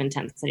relative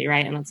intensity,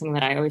 right? And that's something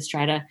that I always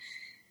try to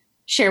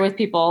share with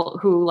people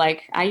who,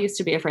 like, I used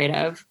to be afraid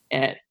of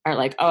it, are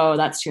like, oh,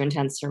 that's too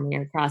intense for me,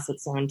 or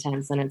CrossFit's so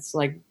intense. And it's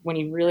like, when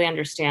you really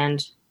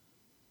understand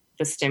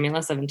the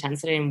stimulus of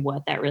intensity and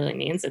what that really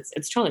means,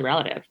 it's totally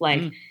relative.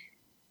 Like,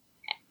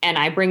 and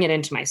I bring it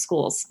into my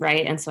schools,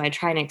 right? And so I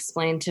try and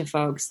explain to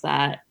folks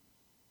that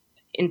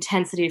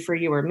intensity for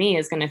you or me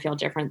is going to feel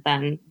different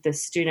than the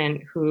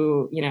student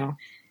who,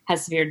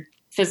 has severe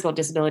physical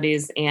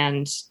disabilities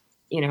and,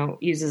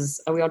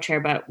 uses a wheelchair,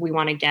 but we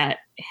want to get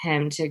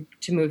him to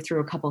move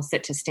through a couple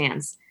sit to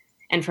stands.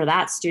 And for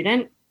that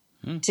student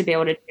to be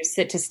able to do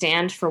sit to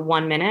stand for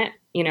 1 minute,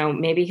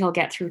 maybe he'll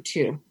get through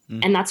 2.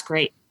 And that's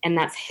great. And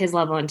that's his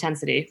level of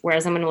intensity.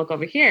 Whereas I'm going to look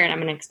over here and I'm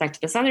going to expect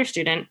this other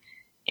student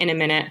in a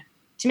minute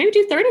to maybe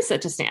do 30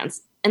 sit to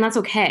stands. And that's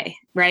okay.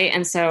 Right.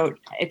 And so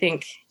I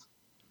think,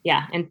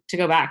 yeah. And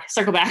to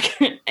circle back,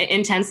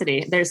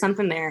 intensity, there's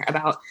something there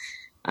about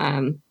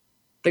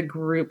the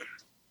group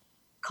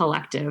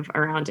collective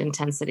around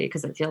intensity,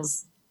 because it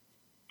feels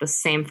the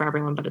same for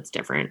everyone, but it's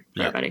different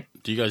for everybody.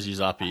 Do you guys use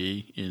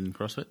RPE in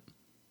CrossFit?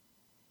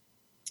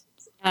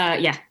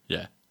 Yeah.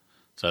 Yeah.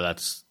 So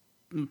that's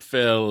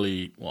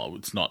fairly, well,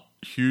 it's not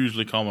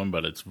hugely common,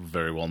 but it's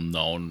very well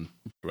known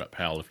throughout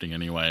powerlifting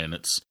anyway, and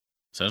it's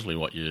essentially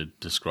what you're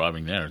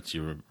describing there. It's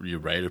your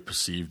rate of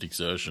perceived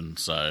exertion.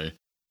 So,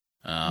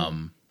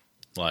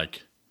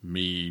 like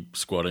me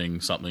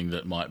squatting something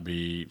that might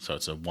be, so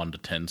it's a 1 to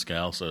 10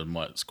 scale, so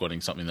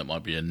squatting something that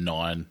might be a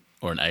 9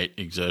 or an 8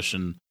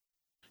 exertion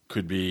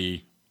could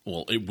be,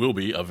 well, it will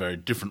be a very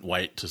different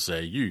weight to,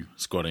 say, you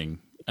squatting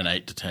an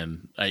 8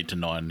 to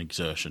 9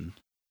 exertion.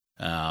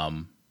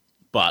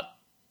 But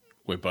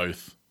we're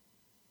both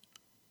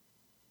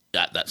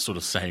at that sort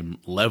of same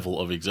level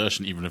of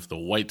exertion, even if the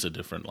weights are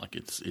different. Like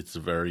it's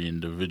very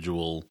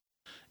individual,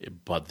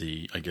 but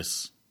the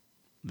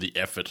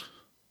effort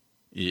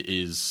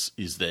is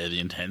there, the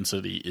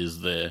intensity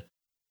is there,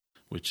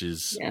 which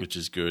is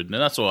good. And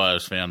that's what I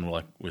was found,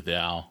 like with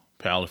our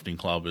powerlifting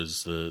club,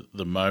 is the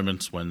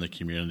moments when the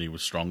community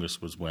was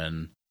strongest was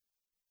when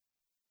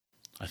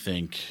I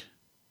think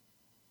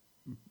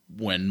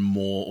when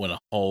a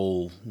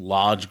whole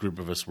large group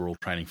of us were all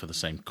training for the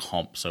same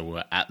comp, so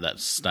we're at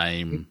that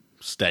same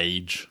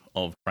stage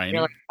of training.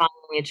 You're like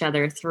following each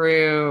other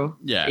through.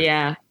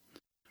 Yeah.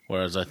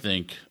 Whereas I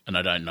think, and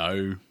I don't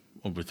know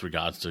with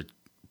regards to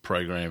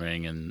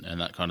programming and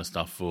that kind of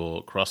stuff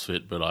for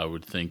CrossFit, but I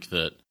would think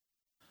that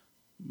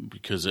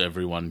because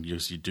everyone, you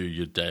do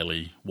your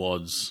daily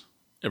WODs,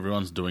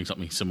 everyone's doing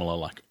something similar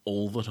like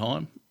all the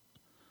time.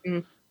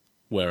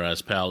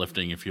 Whereas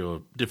powerlifting, if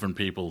you're different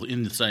people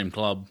in the same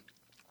club,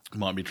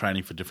 might be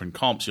training for different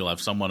comps, you'll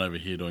have someone over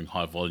here doing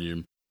high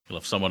volume, you'll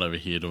have someone over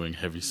here doing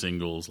heavy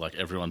singles, like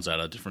everyone's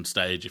at a different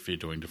stage if you're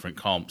doing different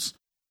comps.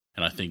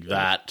 And I think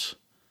that's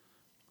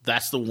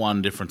the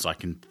one difference I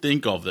can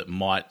think of that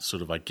might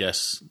sort of, I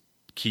guess,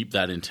 keep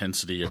that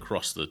intensity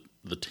across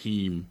the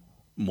team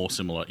more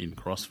similar in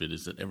CrossFit,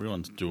 is that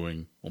everyone's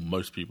doing, or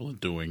most people are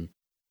doing,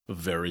 a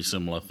very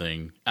similar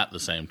thing at the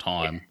same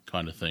time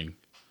kind of thing.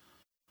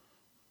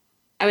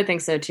 I would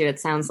think so too. It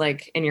sounds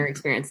like in your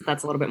experience,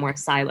 that's a little bit more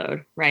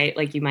siloed, right?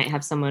 Like you might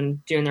have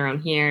someone doing their own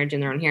here, and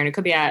it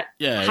could be at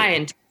high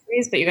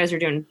intensities, but you guys are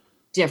doing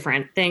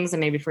different things and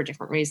maybe for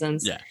different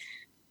reasons. Yeah.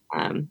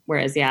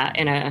 Whereas,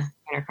 in a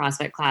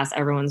CrossFit class,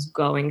 everyone's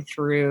going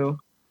through,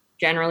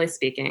 generally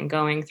speaking,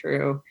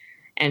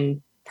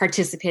 and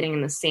participating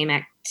in the same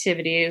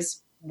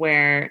activities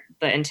where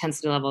the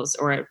intensity levels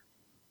are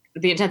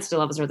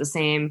the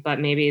same, but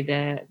maybe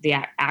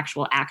the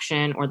actual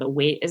action or the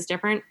weight is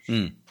different.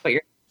 But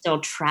you're still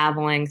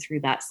traveling through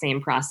that same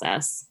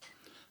process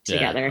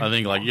together. I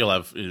think like you'll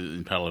have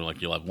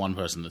one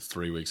person that's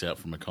 3 weeks out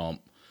from a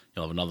comp.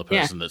 You'll have another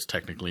person that's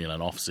technically in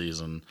an off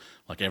season.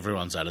 Like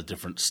everyone's at a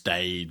different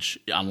stage,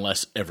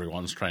 unless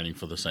everyone's training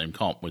for the same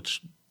comp,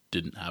 which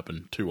didn't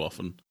happen too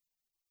often.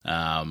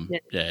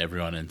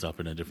 Everyone ends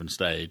up in a different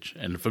stage.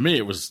 And for me,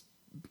 it was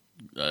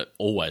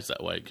always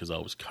that way because I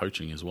was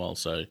coaching as well.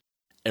 So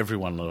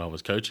everyone that I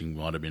was coaching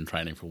might have been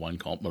training for one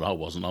comp, but I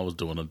wasn't. I was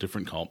doing a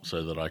different comp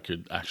so that I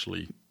could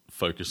actually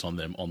focus on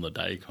them on the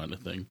day kind of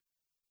thing.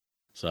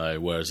 So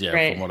whereas,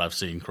 from what I've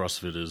seen,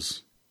 CrossFit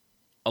is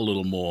a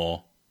little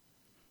more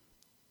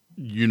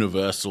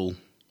universal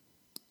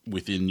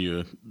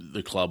within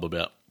the club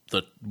about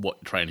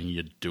what training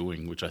you're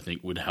doing, which I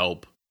think would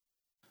help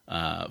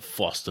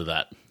foster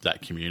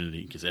that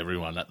community, because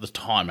everyone at the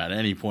time, at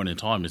any point in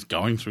time, is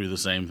going through the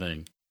same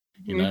thing.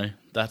 You know,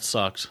 that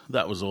sucked,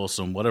 that was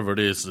awesome, whatever it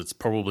is, it's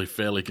probably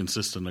fairly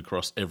consistent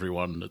across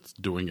everyone that's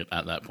doing it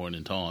at that point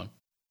in time.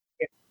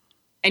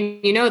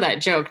 And you know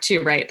that joke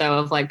too, right, though,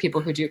 of like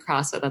people who do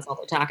CrossFit, that's all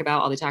they talk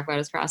about. All they talk about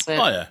is CrossFit.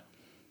 Oh, yeah.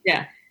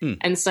 Yeah.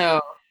 And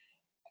so,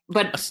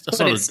 but that's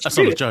not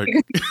a joke.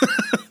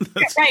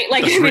 Right.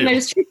 Like, I mean,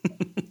 there's truth.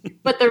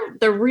 But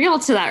the real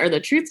to that, or the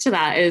truth to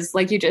that, is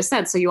like you just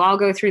said, so you all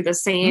go through the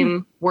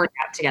same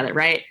workout together,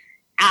 right?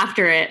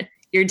 After it,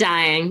 you're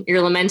dying,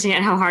 you're lamenting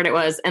at how hard it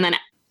was. And then,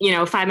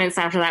 5 minutes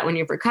after that, when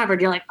you've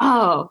recovered, you're like,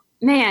 oh,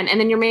 man. And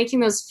then you're making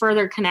those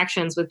further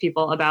connections with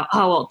people about,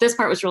 oh, well, this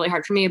part was really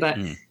hard for me, but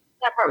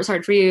that part was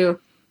hard for you.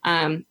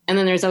 And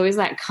then there's always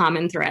that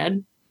common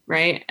thread,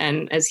 right?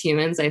 And as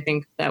humans, I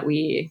think that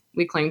we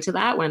cling to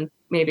that when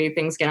maybe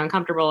things get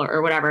uncomfortable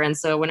or whatever. And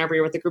so whenever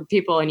you're with a group of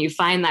people and you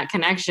find that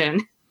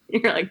connection,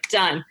 you're like,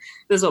 done.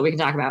 This is what we can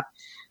talk about.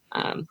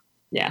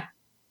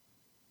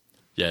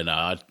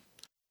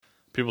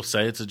 People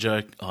say it's a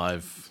joke.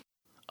 I've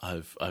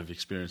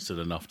experienced it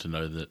enough to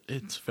know that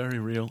it's very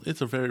real.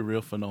 It's a very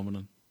real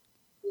phenomenon.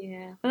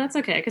 Yeah, but that's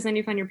okay, because then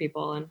you find your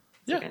people, and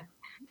okay.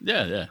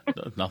 Yeah.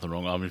 Nothing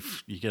wrong. I mean,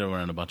 if you get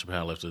around a bunch of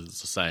powerlifters,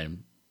 it's the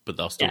same, but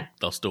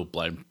they'll still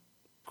blame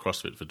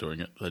CrossFit for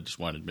doing it. They just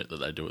won't admit that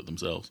they do it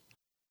themselves.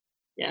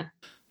 Yeah,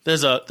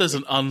 there's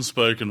an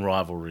unspoken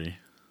rivalry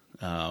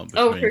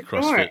between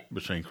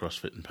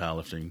CrossFit and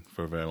powerlifting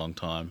for a very long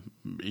time.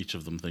 Each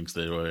of them thinks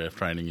their way of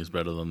training is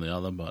better than the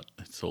other, but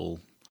it's all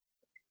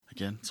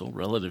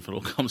relative. It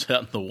all comes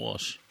out in the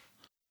wash.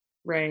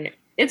 Right.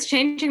 It's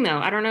changing, though.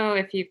 I don't know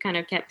if you've kind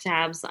of kept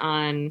tabs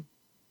on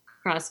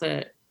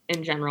CrossFit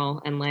in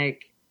general and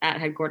like at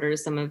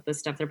headquarters, some of the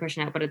stuff they're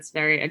pushing out, but it's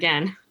very,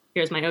 again,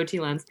 here's my OT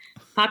lens,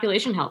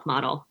 population health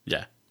model.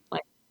 Yeah.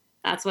 Like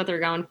that's what they're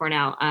going for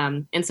now.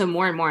 And so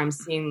more and more I'm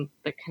seeing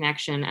the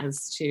connection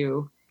as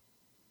to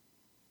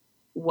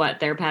what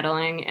they're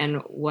peddling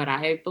and what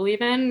I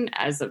believe in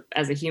as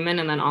a human,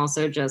 and then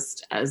also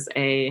just as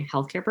a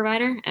healthcare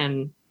provider.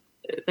 And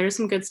there's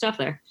some good stuff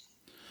there.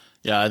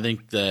 Yeah, I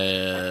think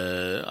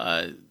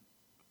I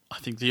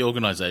think the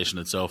organization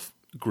itself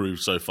grew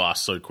so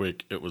fast, so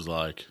quick. It was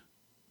like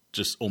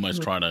just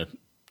almost trying to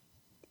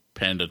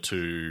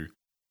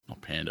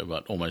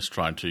almost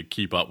trying to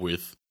keep up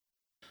with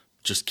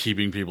just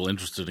keeping people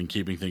interested and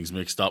keeping things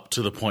mixed up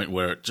to the point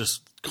where it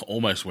just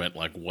almost went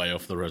like way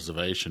off the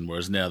reservation.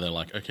 Whereas now they're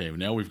like, okay,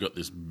 now we've got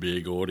this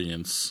big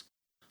audience.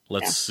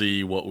 Let's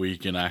see what we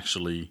can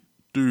actually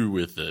do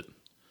with it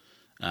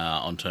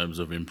on terms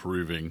of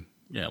improving,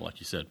 like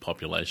you said,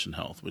 population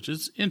health, which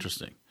is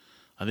interesting.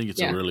 I think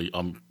it's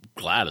I'm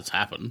glad it's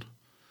happened.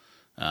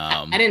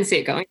 I didn't see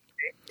it going,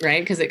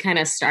 right? Because it kind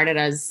of started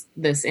as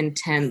this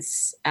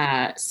intense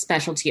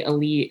specialty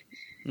elite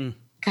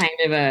kind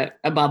of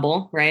a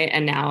bubble, right?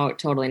 And now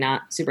totally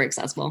not super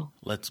accessible.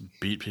 Let's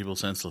beat people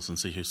senseless and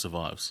see who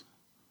survives.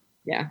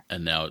 Yeah.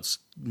 And now it's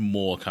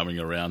more coming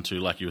around to,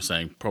 like you were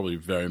saying, probably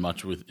very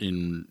much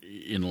in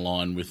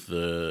line with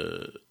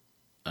the,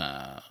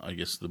 I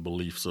guess, the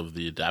beliefs of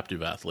the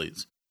adaptive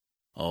athletes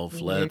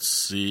of let's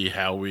see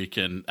how we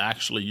can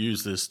actually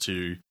use this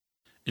to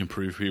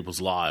improve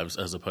people's lives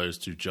as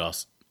opposed to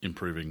just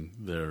improving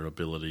their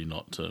ability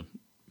not to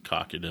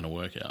cark it in a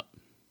workout.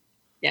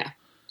 Yeah.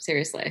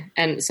 Seriously.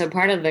 And so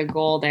part of the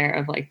goal there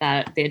of like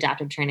that, the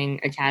Adaptive Training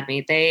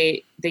Academy,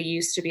 they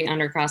used to be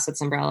under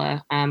CrossFit's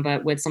umbrella,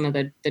 but with some of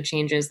the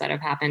changes that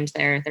have happened,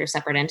 they're a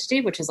separate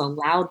entity, which has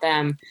allowed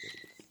them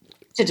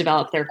to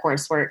develop their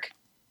coursework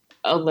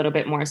a little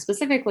bit more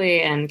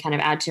specifically and kind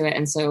of add to it.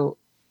 And so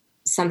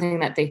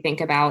something that they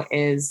think about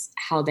is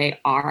how they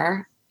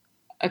are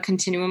a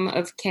continuum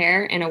of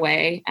care in a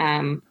way.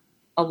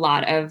 A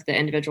lot of the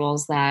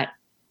individuals that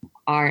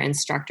are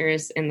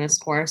instructors in this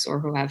course or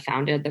who have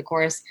founded the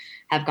course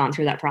have gone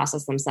through that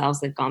process themselves.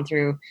 They've gone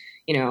through,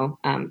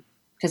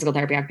 physical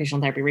therapy,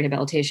 occupational therapy,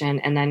 rehabilitation.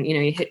 And then,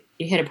 you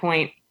hit a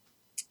point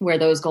where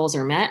those goals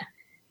are met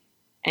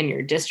and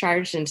you're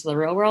discharged into the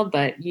real world,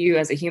 but you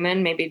as a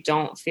human maybe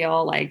don't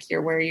feel like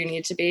you're where you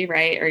need to be,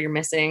 right? Or you're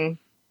missing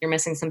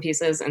some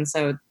pieces. And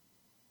so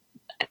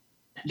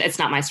it's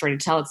not my story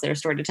to tell, it's their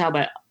story to tell,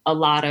 but a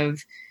lot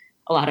of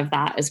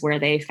that is where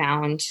they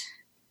found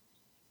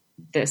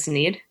this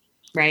need,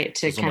 right?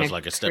 To kind of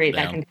like a step create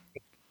down.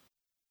 that.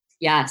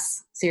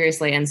 Yes,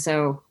 seriously. And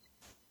so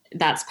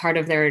that's part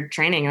of their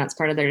training. That's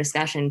part of their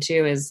discussion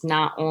too, is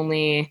not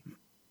only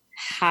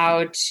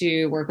how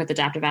to work with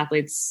adaptive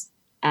athletes,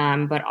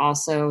 but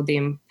also the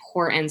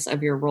importance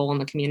of your role in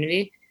the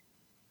community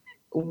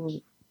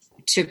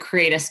to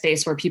create a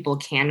space where people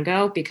can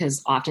go,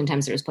 because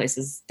oftentimes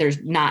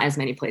there's not as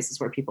many places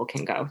where people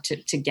can go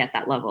to get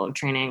that level of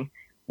training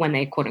when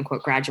they quote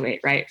unquote graduate,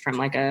 right, from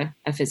like a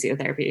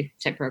physiotherapy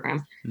type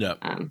program. Yeah.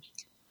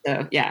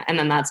 So yeah. And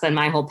then that's been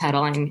my whole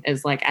peddling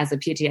is like, as a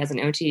PT, as an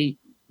OT,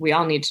 we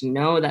all need to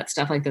know that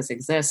stuff like this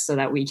exists so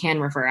that we can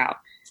refer out.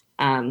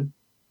 And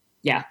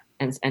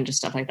just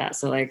stuff like that.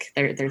 So like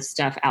there's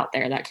stuff out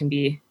there that can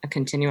be a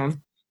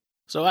continuum.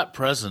 So at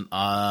present,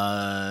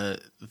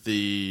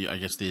 the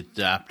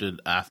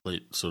adapted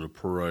athlete sort of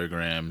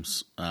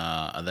programs,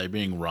 are they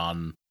being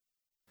run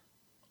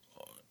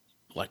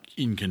like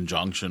in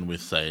conjunction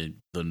with, say,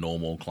 the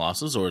normal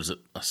classes, or is it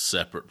a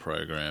separate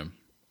program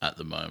at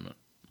the moment?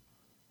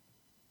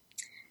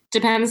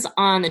 Depends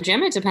on the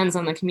gym. It depends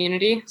on the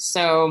community.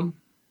 So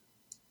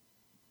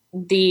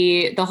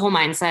the whole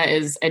mindset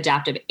is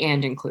adaptive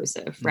and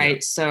inclusive, right?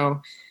 Yeah.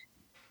 So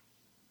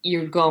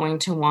you're going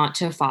to want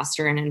to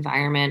foster an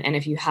environment, and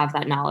if you have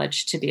that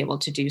knowledge to be able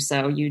to do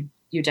so, you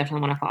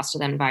definitely want to foster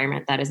that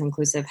environment that is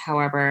inclusive.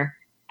 However,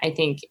 I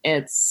think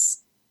it's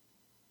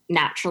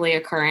naturally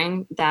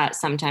occurring that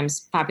sometimes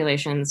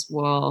populations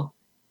will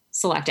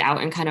select out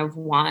and kind of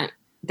want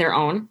their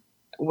own,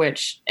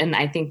 and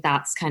I think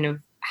that's kind of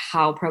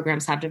how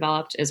programs have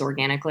developed, is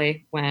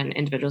organically, when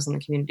individuals in the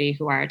community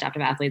who are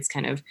adaptive athletes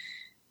kind of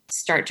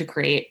start to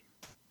create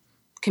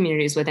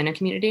communities within a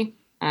community.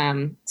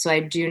 So I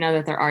do know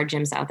that there are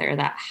gyms out there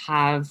that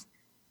have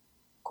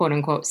quote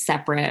unquote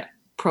separate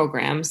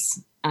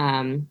programs.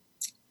 And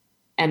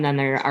then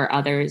there are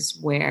others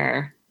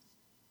where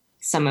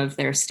some of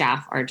their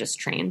staff are just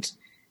trained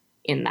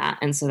in that,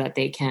 and so that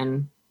they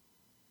can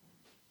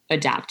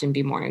adapt and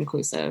be more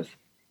inclusive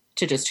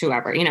to just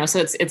whoever, so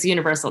it's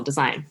universal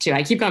design too.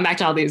 I keep going back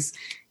to all these,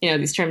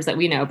 these terms that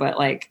we know, but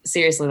like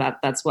seriously,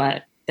 that's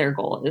what their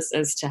goal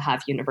is to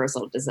have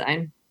universal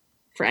design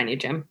for any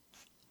gym.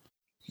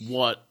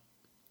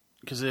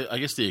 Because I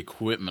guess the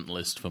equipment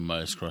list for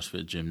most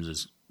CrossFit gyms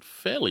is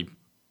fairly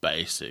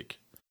basic.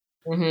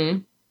 Mm-hmm.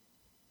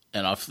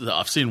 And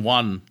I've seen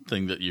one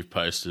thing that you've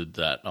posted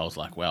that I was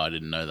like, wow, I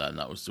didn't know that. And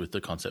that was with the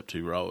Concept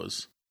 2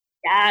 rowers.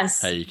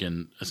 Yes. How you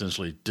can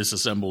essentially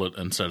disassemble it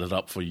and set it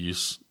up for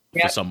use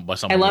by I someone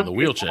love with a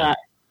wheelchair. that.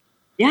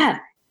 Yeah.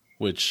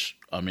 Which,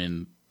 I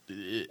mean,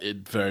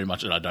 it very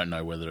much, and I don't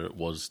know whether it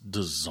was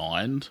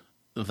designed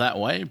that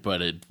way,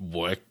 but it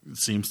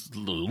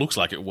looks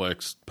like it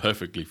works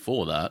perfectly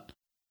for that.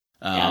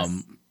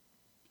 Yes.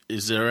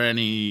 Is there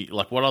any,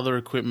 like, what other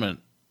equipment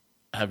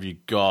have you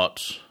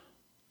got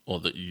or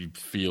that you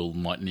feel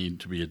might need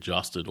to be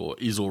adjusted or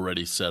is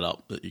already set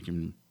up that you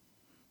can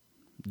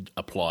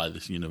apply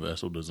this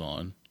universal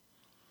design?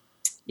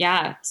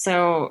 Yeah.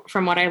 So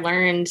from what I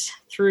learned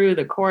through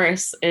the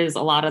course is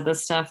a lot of the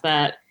stuff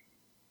that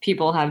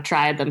people have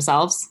tried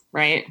themselves,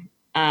 right?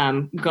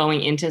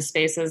 Going into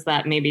spaces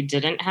that maybe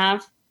didn't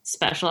have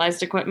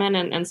specialized equipment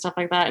and stuff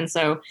like that. And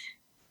so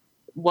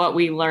what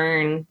we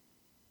learn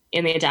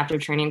in the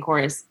adaptive training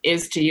course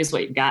is to use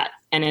what you've got.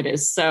 And it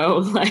is so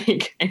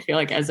like, I feel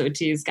like as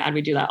OTs, God,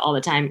 we do that all the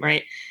time,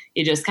 right?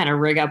 You just kind of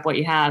rig up what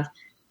you have.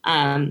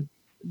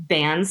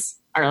 Bands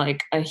are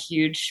like a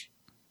huge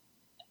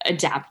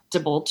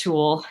adaptable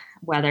tool,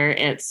 whether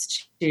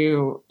it's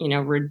to,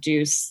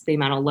 reduce the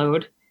amount of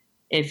load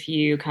if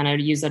you kind of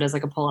use it as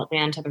like a pull-up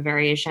band type of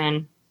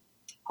variation,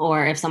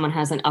 or if someone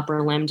has an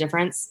upper limb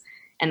difference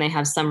and they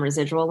have some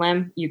residual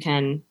limb, you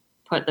can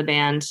put the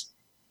band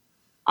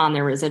on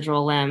their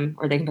residual limb,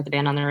 or they can put the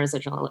band on their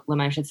residual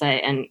limb, I should say,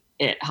 and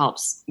it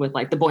helps with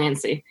like the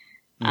buoyancy.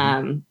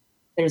 Mm-hmm.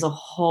 There's a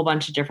whole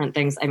bunch of different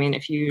things. I mean,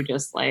 if you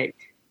just like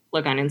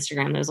look on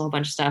Instagram, there's a whole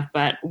bunch of stuff,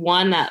 but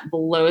one that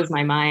blows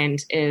my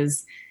mind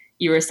is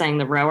you were saying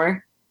the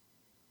rower.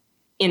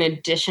 In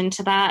addition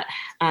to that,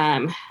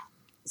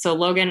 so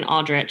Logan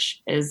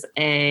Aldrich is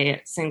a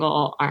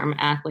single arm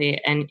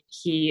athlete, and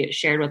he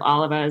shared with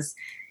all of us,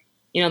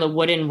 the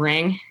wooden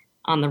ring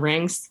on the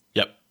rings.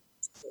 Yep.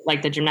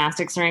 Like the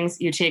gymnastics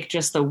rings, you take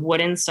just the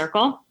wooden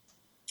circle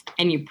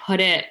and you put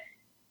it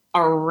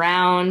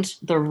around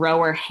the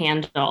rower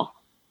handle.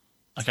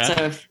 Okay. So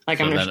if, like,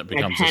 so I'm then it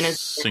becomes a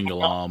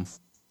single arm.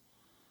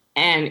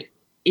 And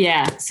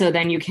yeah, so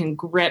then you can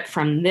grip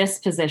from this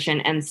position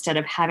instead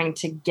of having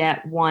to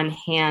get one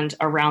hand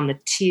around the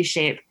T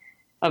shape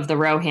of the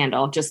row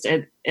handle. Just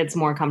it's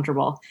more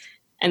comfortable.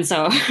 And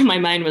so my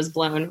mind was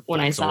blown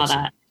when I saw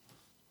that.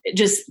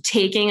 Just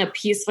taking a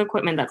piece of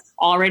equipment that's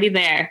already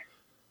there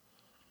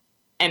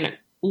and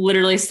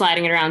literally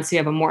sliding it around so you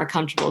have a more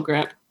comfortable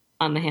grip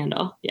on the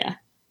handle. Yeah.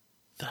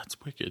 That's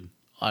wicked.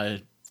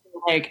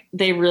 Like,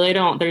 they really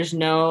don't, there's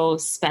no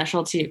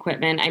specialty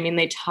equipment. I mean,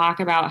 they talk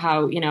about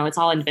how, it's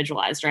all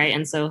individualized, right?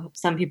 And so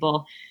some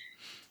people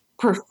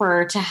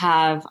prefer to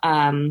have,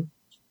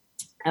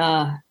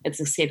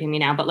 it's escaping me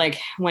now, but like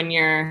when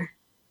you're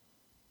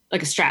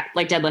like a strap,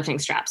 like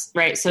deadlifting straps,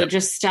 right? So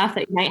just stuff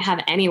that you might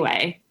have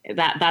anyway.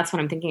 That's what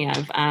I'm thinking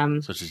of.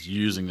 Such as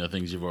using the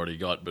things you've already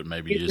got, but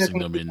maybe using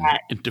them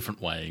in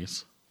different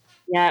ways.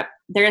 Yeah.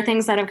 There are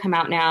things that have come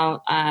out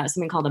now,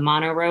 something called a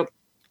mono rope.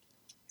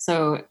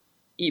 So,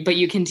 but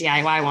you can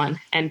DIY one.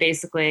 And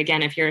basically,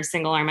 again, if you're a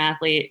single arm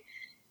athlete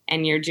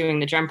and you're doing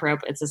the jump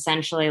rope, it's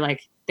essentially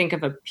like, think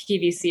of a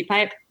PVC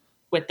pipe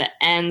with the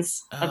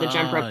ends of the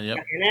jump rope in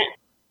it.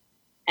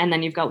 And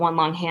then you've got one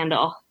long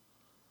handle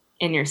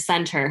in your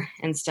center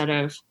instead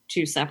of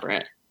two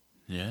separate.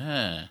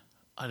 Yeah.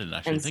 I didn't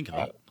actually think of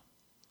that.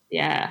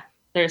 Yeah.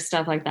 There's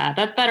stuff like that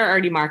are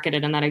already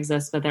marketed and that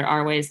exists, but there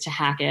are ways to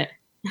hack it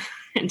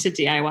and to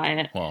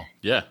DIY it. Well,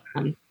 yeah.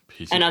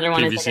 Another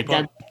one is like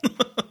a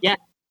yeah.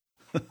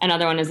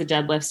 Another one is a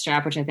deadlift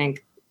strap, which I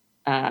think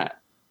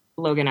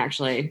Logan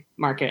actually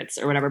markets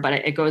or whatever, but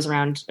it goes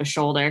around a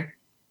shoulder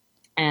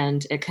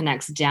and it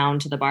connects down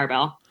to the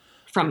barbell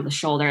from the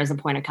shoulder as a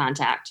point of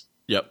contact.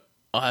 Yep.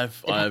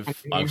 I've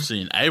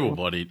seen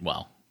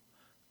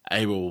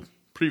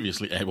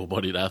previously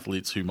able-bodied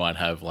athletes who might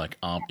have like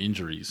arm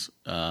injuries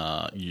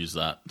use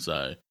that.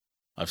 So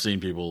I've seen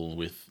people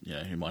with,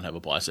 who might have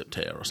a bicep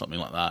tear or something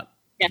like that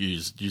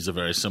use a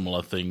very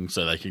similar thing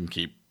so they can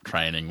keep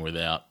training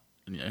without,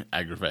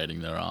 aggravating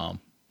their arm.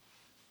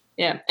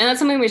 Yeah. And that's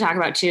something we talk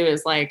about too,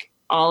 is like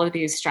all of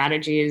these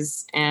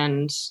strategies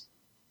and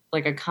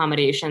like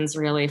accommodations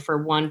really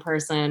for one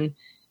person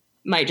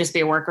might just be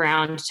a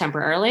workaround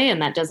temporarily.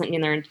 And that doesn't mean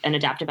they're an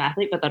adaptive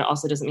athlete, but that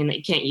also doesn't mean that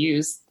you can't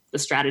use the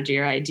strategy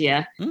or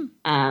idea.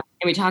 And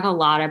we talk a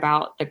lot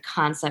about the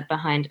concept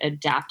behind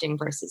adapting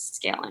versus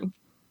scaling.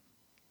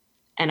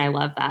 And I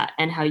love that.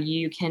 And how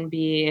you can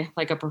be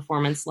like a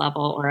performance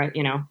level or,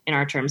 in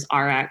our terms,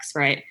 RX,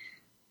 right?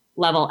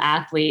 Level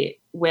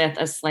athlete with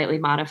a slightly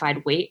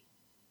modified weight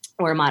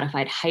or a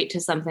modified height to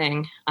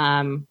something.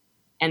 And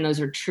those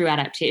are true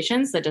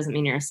adaptations. That doesn't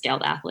mean you're a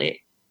scaled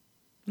athlete.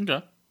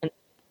 Okay. And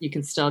you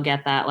can still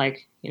get that,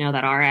 like,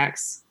 that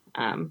RX.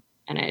 And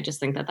I just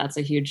think that that's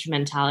a huge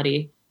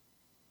mentality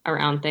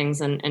around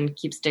things and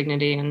keeps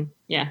dignity. And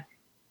yeah.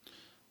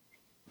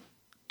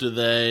 Do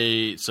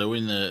they, so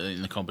in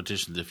the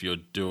competitions, if you're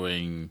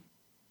doing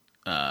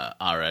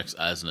RX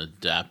as an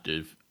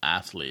adaptive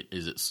athlete,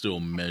 is it still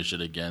measured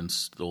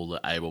against all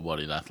the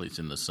able-bodied athletes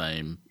in the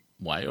same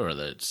way, or are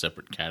there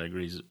separate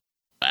categories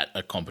at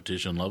a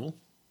competition level?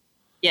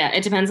 Yeah,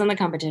 it depends on the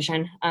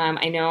competition.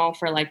 I know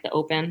for like the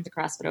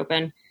CrossFit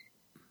Open,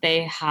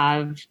 they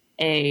have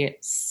a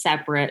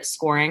separate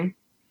scoring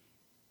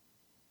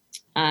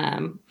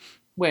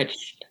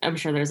which I'm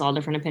sure there's all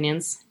different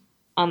opinions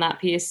on that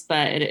piece,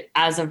 but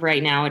as of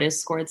right now, it is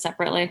scored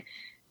separately.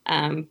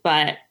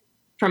 But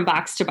from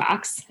box to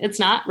box, it's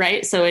not,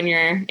 right. So in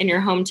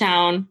your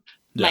hometown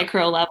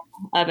micro level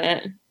of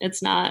it,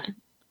 it's not.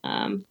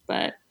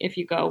 But if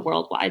you go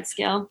worldwide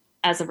scale,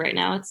 as of right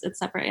now, it's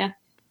separate. Yeah.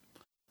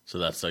 So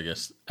that's, I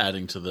guess,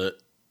 adding to the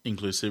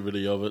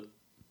inclusivity of it.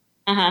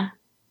 Uh-huh.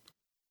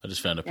 I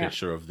just found a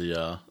picture of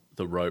the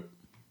rope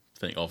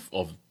thing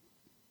of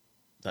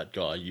that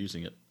guy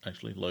using it,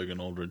 actually,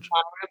 Logan Aldridge.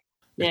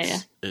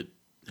 It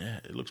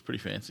looks pretty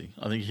fancy.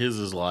 I think his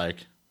is like,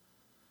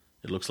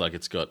 it looks like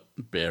it's got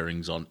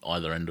bearings on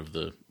either end of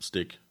the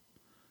stick.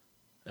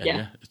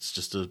 And it's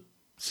just a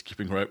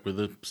skipping rope with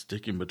a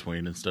stick in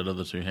between instead of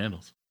the two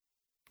handles.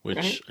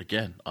 Which,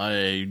 again,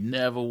 I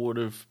never would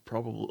have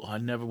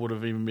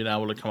even been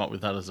able to come up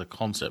with that as a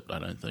concept, I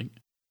don't think.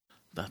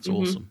 That's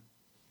awesome.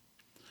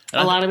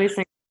 And a lot of these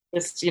things are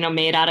just,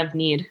 made out of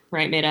need,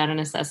 right? Made out of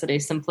necessity,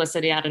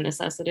 simplicity out of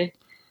necessity.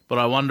 But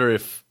I wonder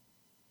if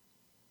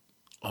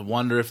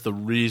the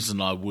reason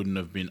I wouldn't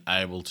have been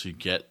able to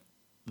get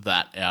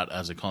that out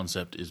as a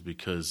concept is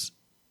because,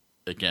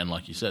 again,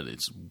 like you said,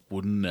 it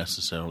wouldn't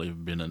necessarily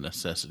have been a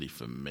necessity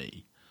for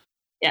me.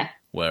 Yeah.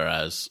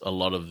 Whereas a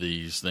lot of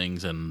these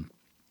things, and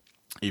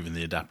even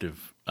the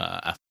adaptive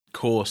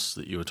course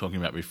that you were talking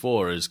about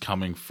before, is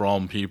coming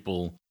from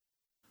people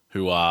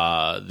who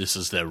this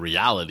is their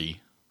reality.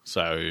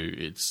 So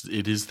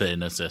it is their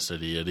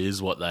necessity. It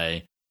is what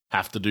they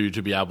have to do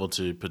to be able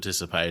to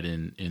participate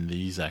in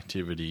these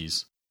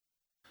activities.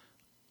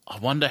 I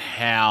wonder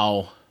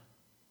how,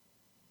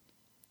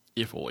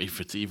 if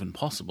it's even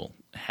possible,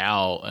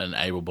 how an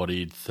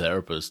able-bodied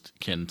therapist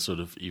can sort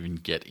of even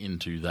get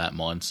into that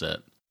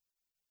mindset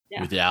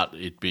without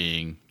it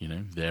being,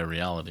 their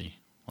reality.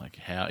 Like,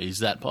 how is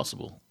that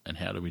possible, and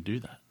how do we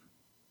do that?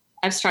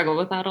 I've struggled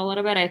with that a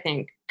little bit. I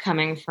think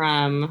coming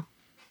from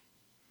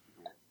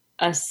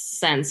a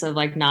sense of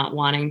like not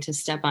wanting to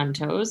step on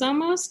toes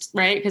almost,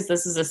 right? Because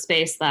this is a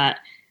space that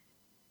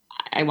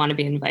I want to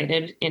be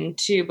invited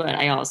into, but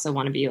I also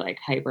want to be like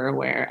hyper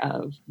aware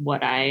of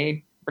what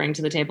I bring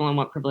to the table and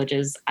what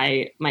privileges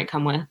I might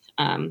come with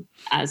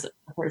as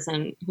a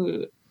person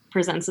who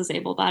presents as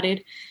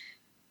able-bodied.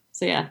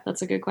 So yeah,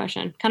 that's a good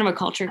question. Kind of a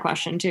culture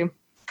question too.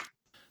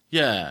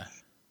 Yeah,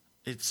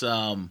 it's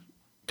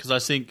because I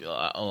think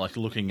like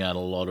looking at a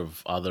lot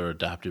of other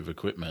adaptive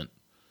equipment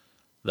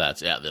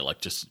that's out there,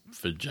 like just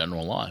for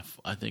general life,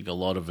 I think a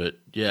lot of it,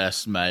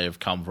 yes, may have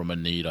come from a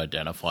need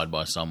identified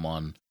by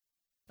someone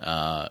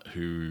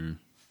who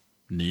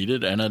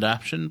needed an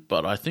adaptation,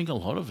 but I think a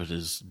lot of it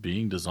is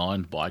being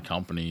designed by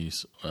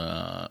companies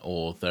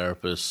or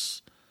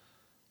therapists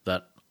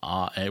that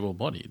are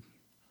able-bodied.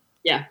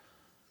 Yeah.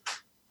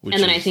 And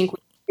then I think we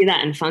see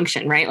that in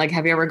function, right? Like,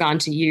 have you ever gone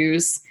to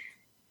use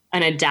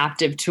an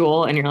adaptive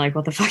tool and you're like,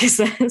 what the fuck is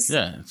this?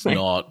 Yeah, it's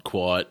not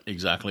quite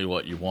exactly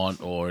what you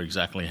want or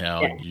exactly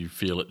how you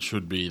feel it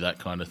should be, that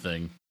kind of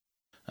thing.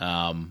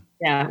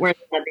 Where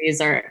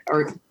these are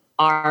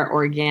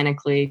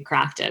organically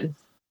crafted.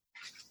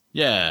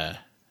 Yeah,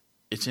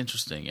 it's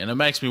interesting. And it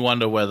makes me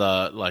wonder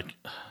whether, like,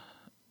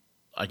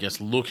 I guess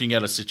looking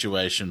at a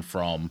situation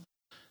from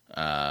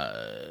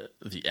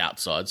the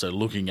outside, so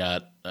looking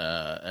at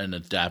an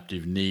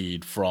adaptive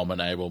need from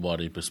an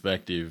able-bodied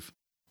perspective,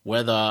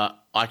 whether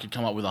I could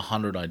come up with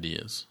 100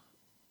 ideas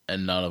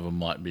and none of them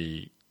might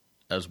be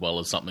as well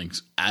as something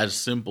as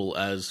simple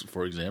as,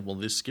 for example,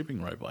 this skipping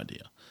rope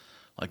idea.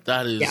 Like,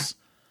 that is...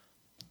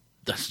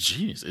 That's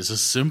genius. It's a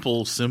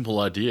simple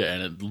idea,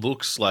 and it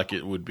looks like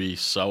it would be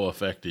so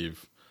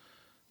effective.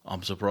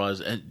 I'm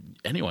surprised. And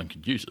anyone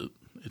could use it.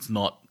 It's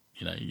not,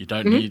 you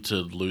don't need to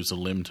lose a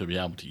limb to be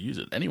able to use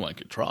it. Anyone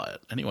could try it.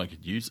 Anyone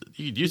could use it.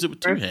 You could use it with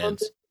two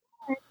hands.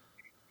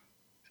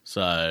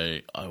 So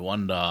I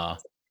wonder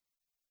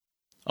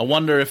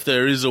if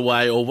there is a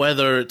way, or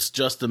whether it's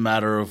just a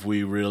matter of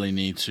we really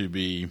need to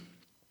be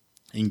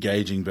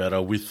engaging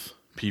better with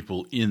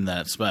people in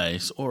that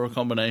space, or a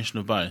combination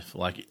of both.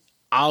 Like,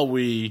 are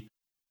we,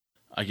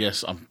 I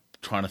guess I'm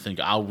trying to think,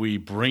 are we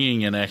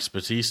bringing an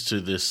expertise to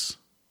this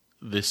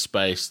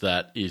space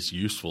that is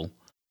useful,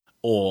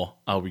 or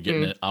are we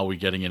getting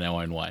in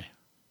our own way?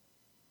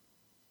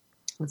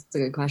 That's a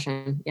good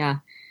question. Yeah.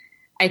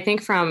 I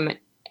think from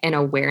an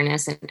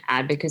awareness and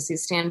advocacy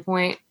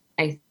standpoint,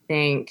 I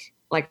think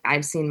like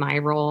I've seen my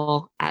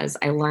role as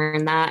I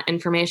learn that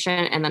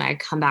information and then I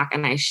come back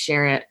and I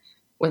share it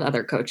with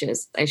other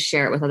coaches. I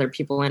share it with other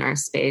people in our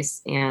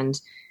space. And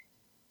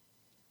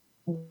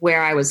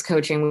where I was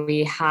coaching,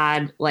 we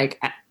had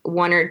like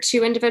one or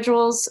two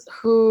individuals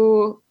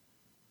who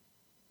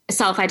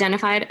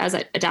self-identified as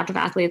adaptive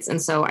athletes.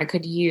 And so I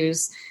could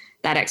use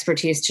that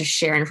expertise to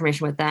share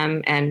information with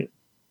them. And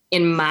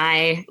in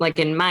my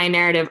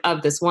narrative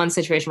of this one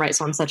situation, right?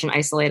 So I'm such an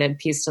isolated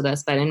piece to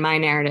this, but in my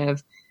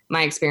narrative,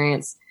 my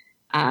experience,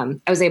 I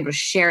was able to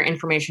share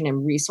information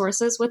and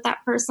resources with that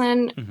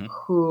person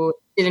who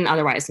didn't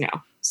otherwise know.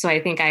 So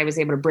I think I was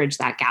able to bridge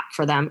that gap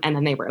for them, and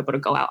then they were able to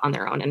go out on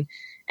their own and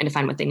to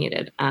find what they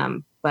needed.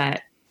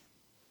 But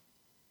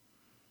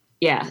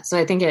Yeah. So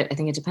I think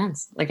it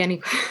depends. Like like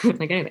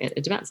anything,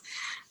 it depends.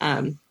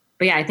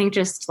 But yeah, I think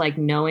just like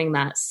knowing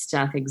that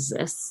stuff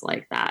exists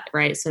like that,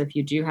 right? So if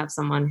you do have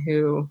someone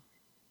who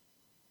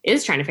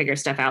is trying to figure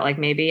stuff out, like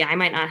maybe I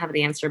might not have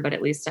the answer, but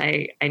at least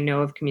I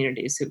know of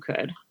communities who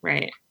could,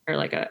 right? Or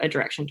like a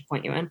direction to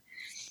point you in.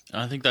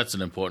 I think that's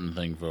an important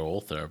thing for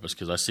all therapists,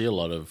 because I see a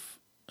lot of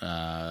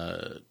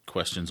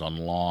questions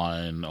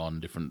online on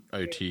different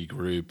OT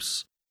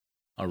groups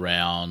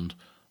around,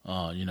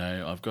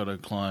 I've got a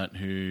client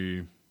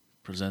who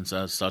presents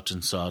as such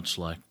and such,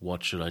 like,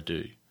 what should I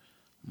do?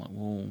 I'm like,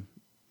 well,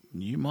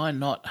 you might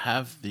not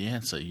have the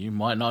answer. You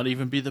might not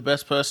even be the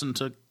best person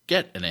to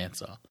get an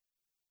answer.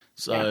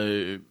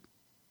 So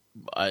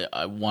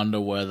I wonder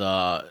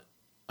whether,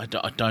 I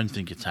don't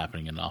think it's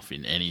happening enough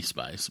in any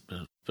space,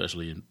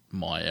 especially in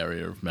my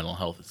area of mental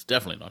health. It's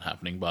definitely not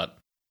happening, but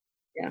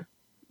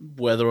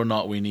whether or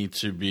not we need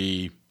to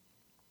be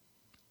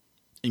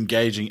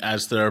engaging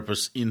as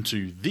therapists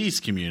into these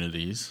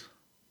communities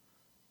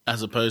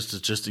as opposed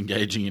to just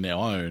engaging in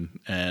our own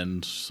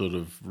and sort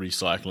of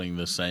recycling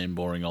the same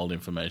boring old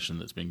information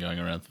that's been going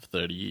around for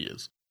 30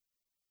 years.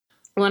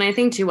 Well, and I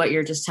think too, what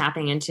you're just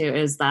tapping into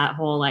is that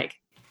whole like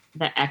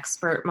the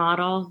expert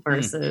model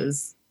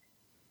versus,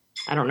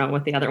 I don't know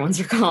what the other ones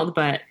are called,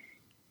 but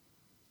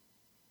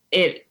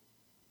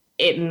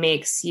it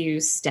makes you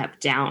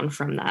step down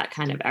from that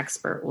kind of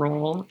expert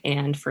role.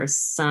 And for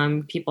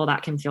some people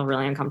that can feel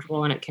really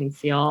uncomfortable and it can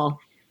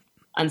feel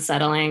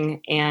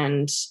unsettling.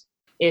 And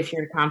if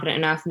you're confident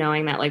enough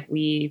knowing that like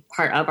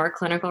part of our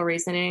clinical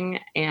reasoning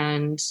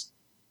and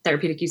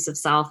therapeutic use of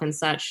self and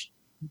such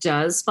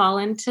does fall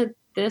into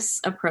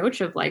this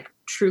approach of like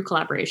true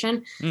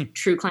collaboration,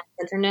 true client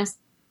centeredness.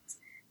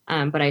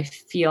 But I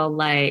feel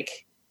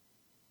like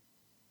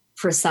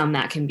for some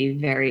that can be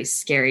very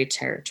scary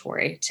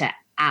territory to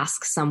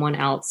ask someone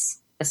else,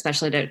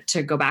 especially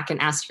to go back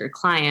and ask your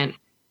client,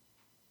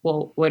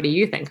 well, what do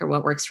you think or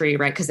what works for you,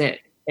 right? Because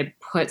it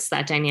puts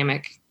that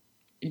dynamic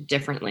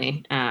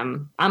differently.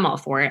 I'm all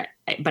for it,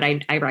 but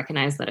I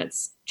recognize that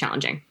it's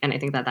challenging. And I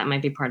think that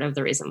might be part of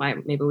the reason why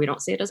maybe we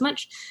don't see it as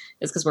much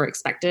is because we're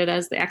expected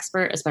as the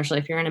expert, especially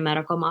if you're in a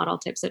medical model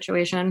type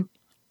situation.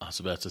 I was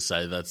about to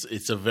say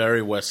it's a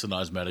very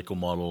westernized medical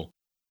model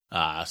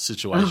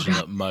situation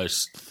that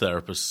most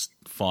therapists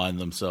find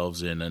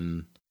themselves in.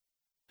 And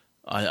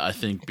I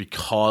think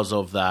because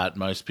of that,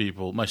 most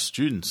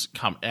students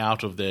come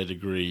out of their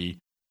degree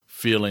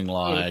feeling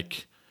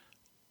like,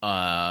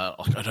 I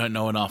don't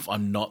know enough.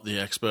 I'm not the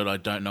expert. I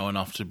don't know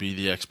enough to be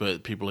the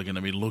expert. People are going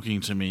to be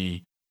looking to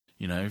me,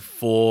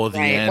 for the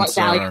answer.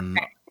 And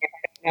I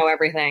know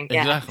everything.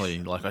 Exactly.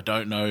 Yeah. Like I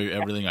don't know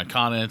everything. I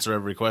can't answer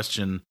every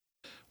question.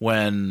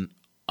 When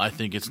I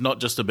think it's not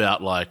just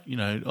about like,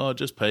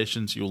 just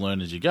patience, you'll learn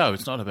as you go.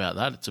 It's not about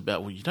that. It's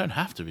about, well, you don't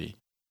have to be.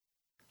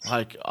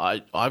 Like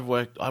I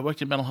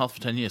worked in mental health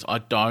for 10 years. I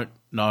don't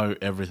know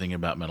everything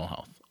about mental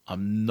health.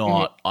 I'm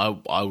not,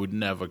 I would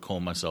never call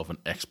myself an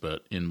expert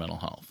in mental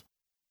health.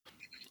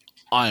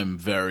 I am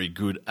very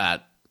good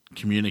at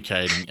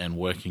communicating and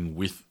working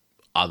with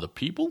other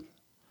people.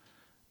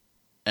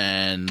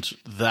 And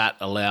that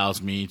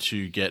allows me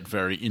to get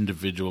very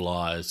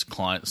individualized,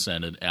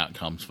 client-centered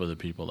outcomes for the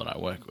people that I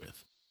work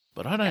with.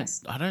 But I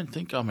don't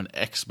think I'm an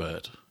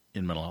expert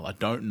in mental health. I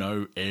don't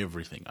know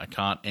everything. I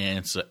can't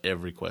answer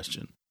every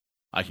question.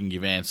 I can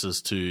give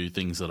answers to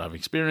things that I've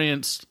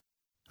experienced,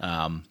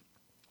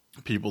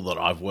 people that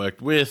I've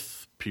worked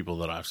with, people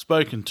that I've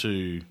spoken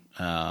to,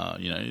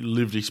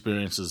 lived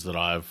experiences that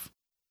I've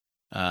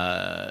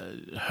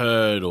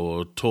heard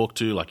or talked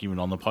to, like even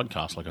on the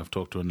podcast. Like I've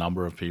talked to a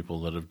number of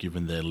people that have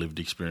given their lived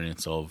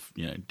experience of,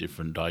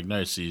 different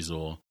diagnoses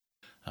or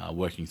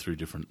working through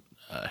different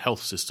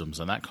health systems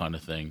and that kind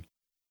of thing.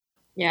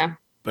 Yeah.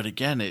 But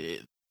again,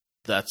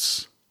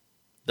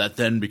 that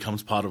then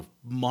becomes part of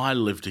my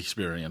lived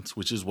experience,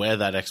 which is where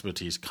that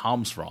expertise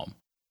comes from.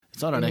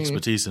 It's not an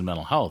expertise in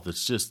mental health.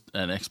 It's just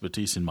an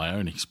expertise in my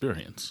own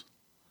experience,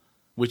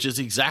 which is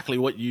exactly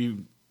what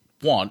you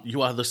want.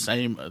 You are the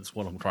same. That's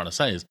what I'm trying to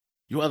say is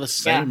you are the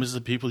same as the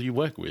people you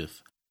work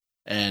with.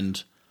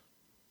 And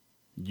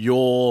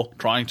you're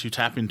trying to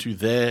tap into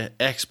their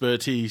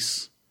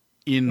expertise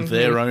in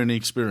their own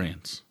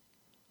experience.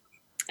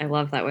 I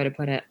love that way to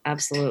put it.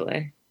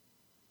 Absolutely.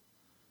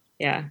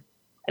 Yeah.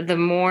 The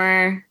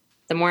more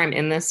I'm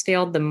in this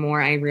field, the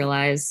more I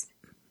realize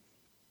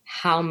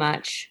how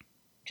much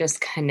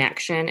just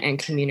connection and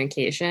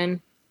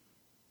communication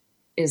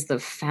is the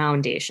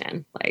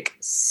foundation. Like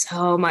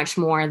so much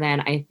more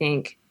than I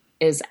think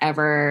is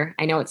ever,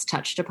 I know it's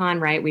touched upon,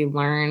 right? We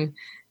learn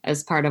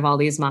as part of all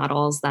these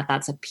models that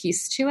that's a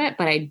piece to it,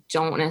 but I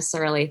don't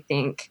necessarily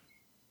think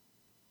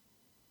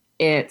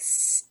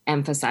it's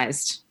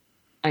emphasized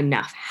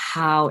enough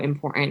how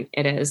important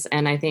it is.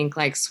 And I think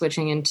like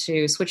switching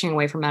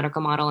away from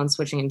medical model and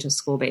switching into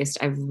school-based,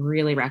 I've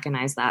really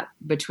recognized that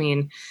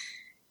between,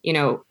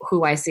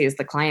 who I see as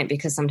the client,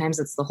 because sometimes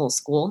it's the whole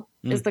school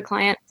is the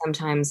client.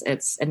 Sometimes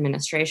it's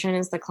administration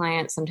is the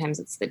client. Sometimes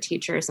it's the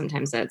teacher.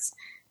 Sometimes it's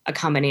a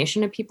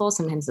combination of people.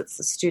 Sometimes it's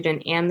the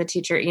student and the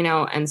teacher,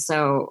 and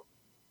so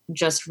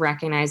just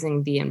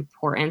recognizing the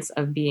importance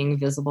of being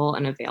visible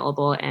and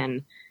available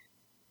and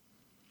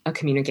a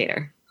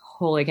communicator.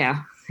 Holy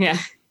cow. Yeah.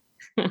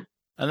 And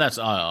that's,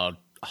 I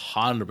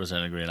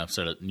 100% agree, and I've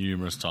said it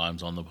numerous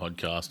times on the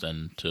podcast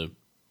and to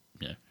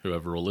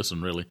whoever will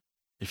listen, really.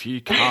 If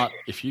you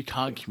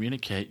can't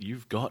communicate,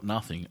 you've got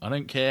nothing. I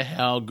don't care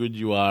how good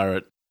you are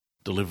at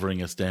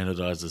delivering a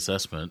standardized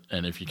assessment,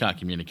 and if you can't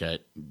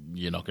communicate,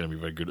 you're not going to be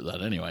very good at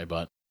that anyway.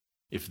 But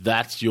if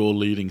that's your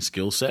leading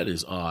skill set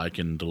is, I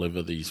can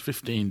deliver these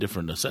 15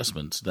 different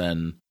assessments,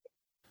 then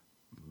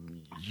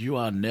you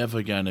are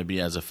never going to be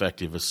as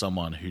effective as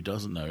someone who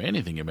doesn't know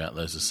anything about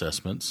those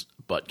assessments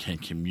but can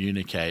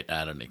communicate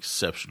at an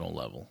exceptional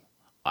level.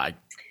 I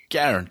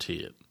guarantee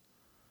it.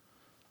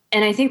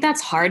 And I think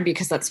that's hard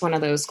because that's one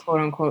of those quote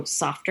unquote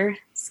softer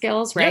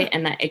skills, right? Yeah.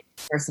 And that it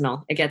gets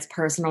personal. It gets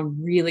personal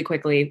really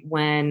quickly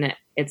when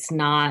it's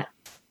not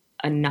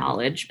a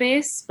knowledge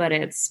base, but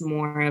it's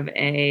more of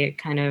a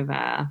kind of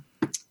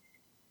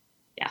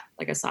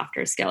like a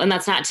softer skill. And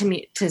that's not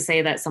to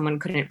say that someone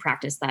couldn't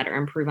practice that or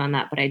improve on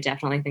that, but I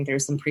definitely think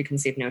there's some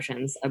preconceived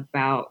notions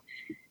about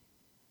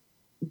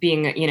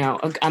being,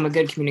 I'm a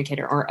good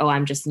communicator, or,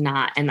 I'm just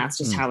not. And that's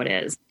just how it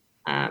is.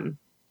 And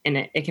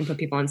it can put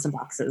people in some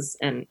boxes.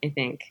 And I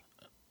think,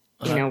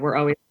 we're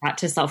always taught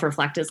to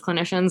self-reflect as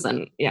clinicians.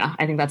 And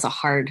I think that's a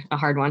hard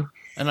one.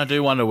 And I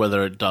do wonder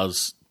whether it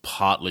does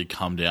partly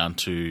come down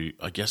to,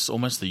 I guess,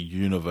 almost the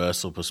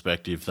universal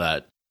perspective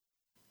that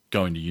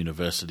going to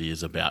university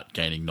is about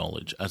gaining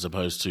knowledge, as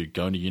opposed to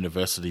going to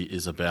university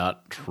is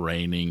about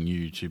training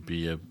you to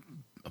be a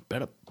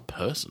better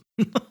person.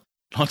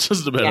 Not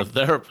just a better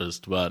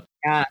therapist, but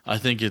I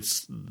think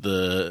it's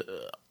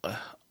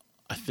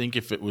I think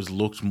if it was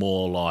looked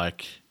more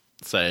like,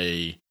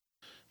 say,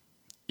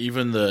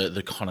 even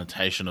the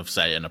connotation of,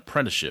 say, an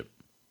apprenticeship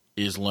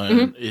is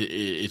learned,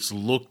 it's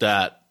looked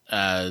at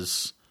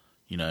as,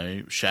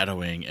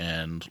 shadowing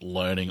and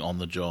learning on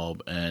the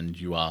job, and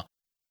you are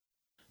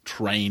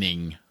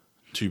training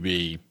to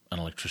be an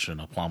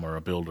electrician, a plumber,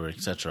 a builder,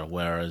 etc.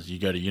 Whereas you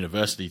go to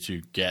university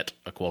to get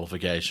a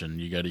qualification,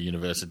 you go to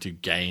university to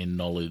gain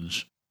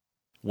knowledge.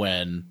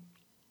 When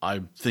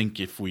I think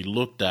if we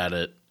looked at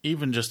it,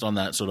 even just on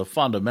that sort of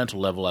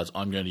fundamental level as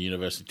I'm going to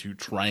university to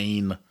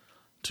train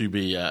to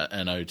be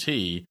an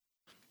OT,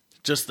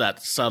 just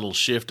that subtle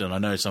shift, and I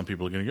know some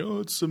people are going to go,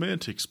 it's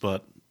semantics,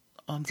 but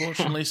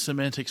unfortunately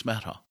semantics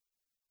matter.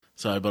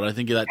 So, but I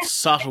think that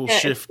subtle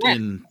shift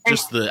in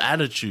just the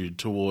attitude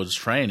towards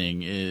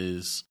training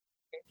is,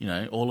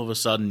 all of a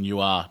sudden you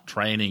are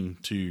training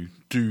to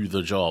do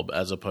the job,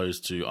 as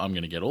opposed to I'm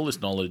going to get all this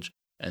knowledge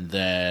and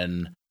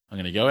then I'm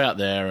going to go out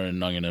there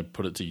and I'm going to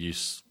put it to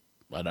use.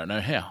 I don't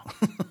know how.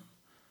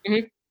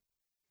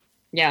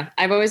 Yeah,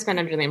 I've always been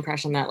under the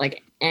impression that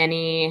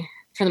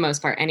for the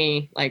most part,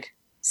 any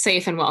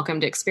safe and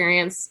welcomed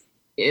experience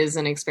is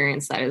an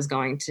experience that is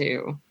going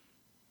to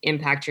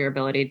impact your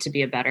ability to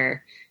be a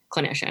better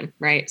clinician,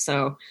 right?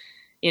 So,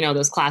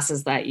 those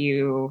classes that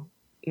you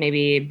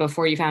maybe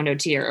before you found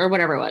OT or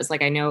whatever it was,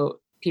 I know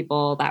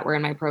people that were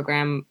in my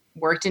program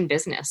worked in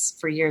business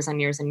for years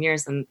and years and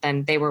years. And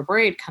then they were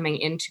worried coming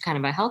into kind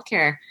of a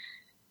healthcare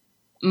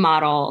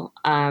model.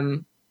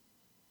 They're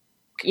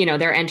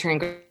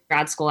entering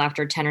grad school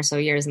after 10 or so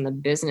years in the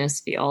business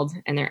field,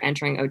 and they're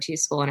entering OT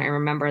school. And I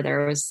remember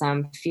there was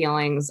some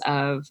feelings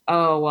of,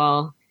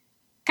 kind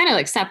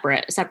of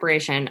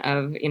separation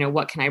of,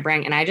 what can I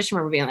bring? And I just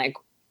remember being like,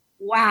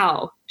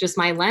 wow, just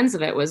my lens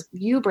of it was,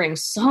 you bring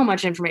so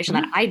much information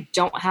that I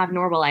don't have,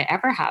 nor will I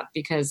ever have,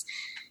 because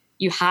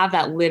you have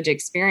that lived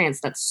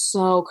experience that's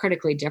so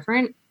critically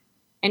different.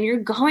 And you're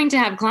going to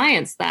have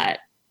clients that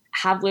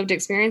have lived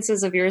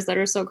experiences of yours that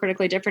are so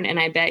critically different. And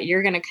I bet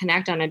you're going to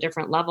connect on a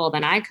different level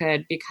than I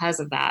could because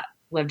of that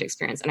lived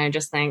experience. And I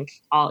just think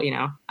I don't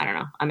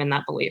know, I'm in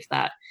that belief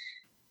that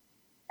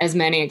as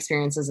many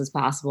experiences as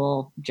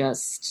possible,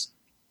 just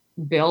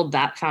build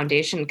that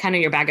foundation, kind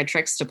of your bag of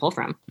tricks to pull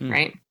from,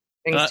 right?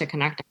 Things to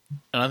connect.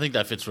 And I think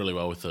that fits really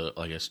well with the,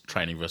 I guess,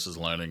 training versus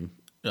learning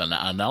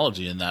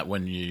analogy, in that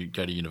when you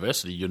go to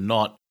university, you're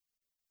not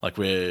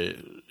we're,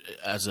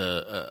 as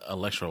a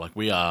lecturer,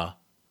 we are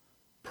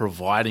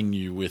providing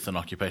you with an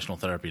occupational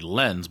therapy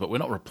lens, but we're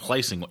not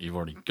replacing what you've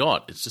already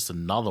got. It's just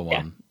another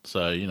one. Yeah.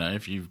 So,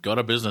 if you've got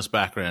a business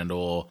background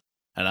or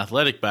an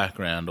athletic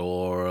background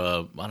or,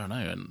 I don't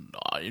know, an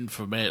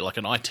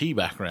IT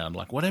background,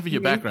 whatever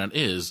your background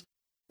is,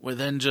 we're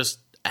then just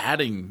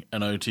adding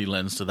an OT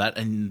lens to that,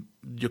 and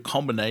your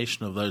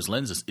combination of those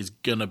lenses is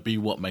going to be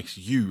what makes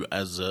you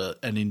as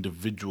an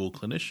individual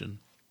clinician.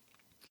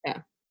 Yeah.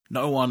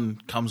 No one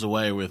comes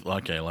away with,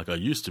 I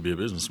used to be a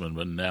businessman,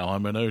 but now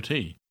I'm an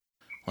OT.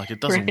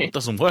 It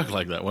doesn't work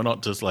like that. We're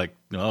not just all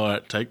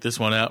right, take this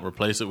one out,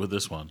 replace it with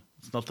this one.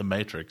 It's not the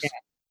Matrix.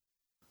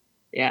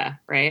 Yeah,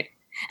 right.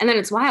 And then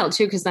it's wild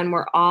too, because then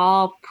we're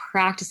all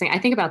practicing. I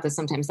think about this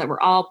sometimes, that we're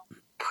all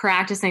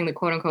practicing the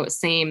quote unquote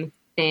same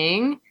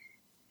thing,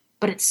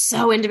 but it's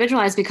so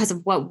individualized because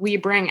of what we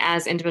bring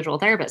as individual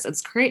therapists.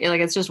 It's crazy.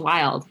 It's just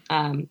wild.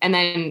 And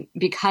then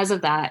because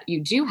of that,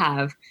 you do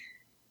have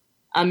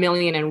a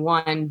million and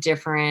one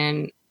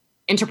different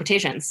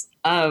interpretations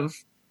of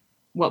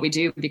what we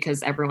do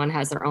because everyone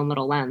has their own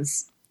little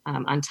lens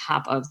on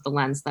top of the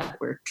lens that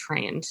we're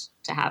trained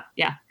to have.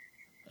 Yeah.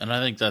 And I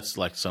think that's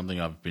like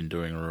something I've been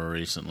doing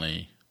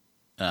recently.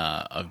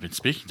 I've been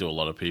speaking to a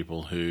lot of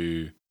people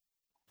who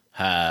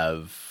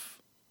have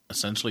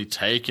essentially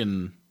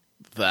taken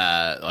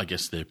that, I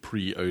guess, their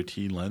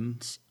pre-OT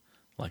lens,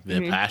 like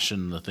their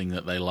passion, the thing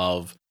that they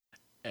love,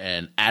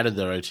 and added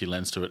their OT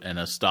lens to it and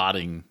are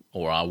starting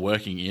or are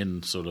working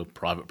in sort of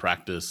private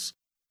practice,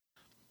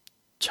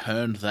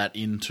 turned that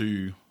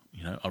into,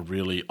 you know, a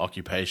really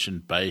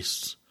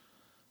occupation-based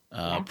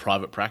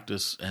private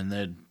practice, and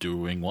they're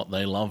doing what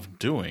they love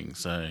doing.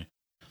 So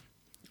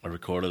I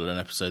recorded an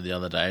episode the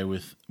other day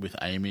with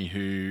Amy,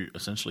 who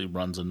essentially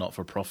runs a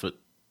not-for-profit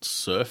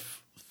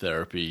surf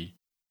therapy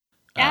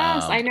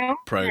I know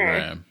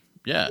program. Her.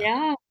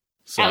 Yeah.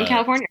 So, out in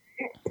California.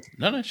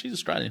 No, she's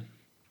Australian.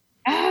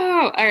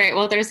 Oh, all right.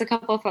 Well, there's a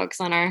couple of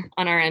folks on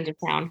our end of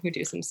town who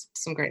do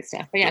some great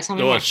stuff. But yeah, tell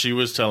me more. She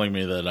was telling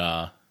me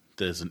that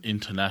there's an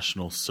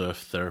international surf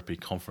therapy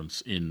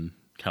conference in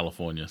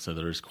California, so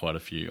there is quite a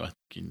few, I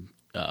think, in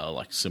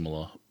like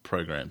similar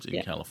programs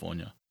in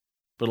California.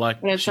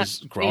 But she's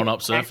grown up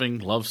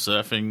surfing, loves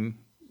surfing.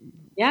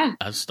 Yeah,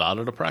 has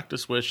started a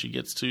practice where she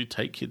gets to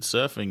take kids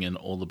surfing and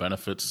all the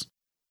benefits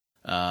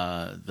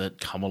that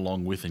come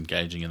along with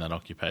engaging in that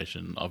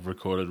occupation. I've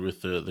recorded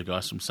with the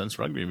guys from Sense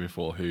Rugby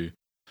before, who,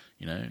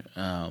 you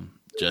know,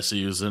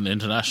 Jesse is an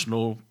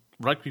international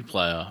rugby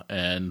player,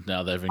 and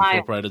now they've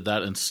incorporated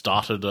that and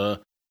started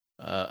a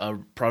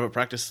private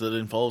practice that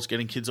involves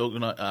getting kids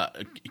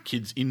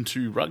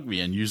into rugby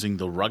and using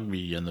the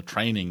rugby and the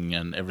training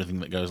and everything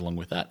that goes along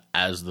with that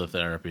as the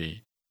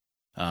therapy.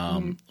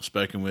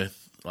 Spoken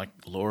with like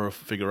Laura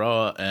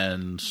Figueroa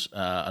and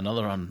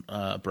another one,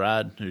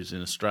 Brad, who's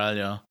in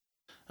Australia,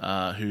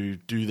 who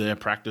do their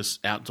practice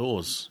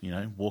outdoors, you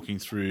know, walking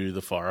through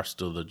the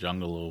forest or the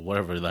jungle or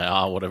wherever they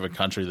are, whatever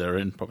country they're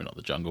in, probably not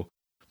the jungle,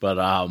 but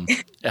out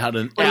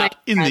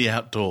in the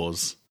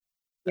outdoors.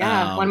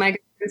 Yeah, one of my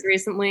guys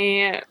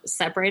recently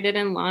separated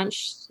and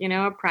launched, you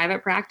know, a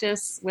private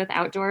practice with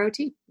outdoor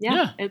OT.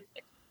 Yeah.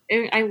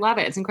 I love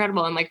it. It's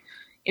incredible. And like,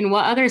 in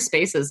what other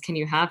spaces can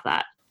you have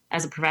that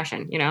as a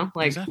profession, you know?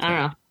 Like, exactly. I don't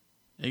know.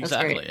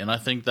 Exactly. And I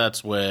think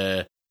that's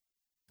where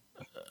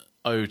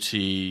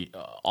OT,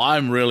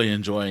 I'm really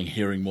enjoying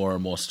hearing more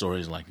and more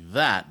stories like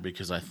that,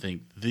 because I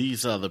think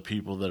these are the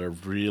people that are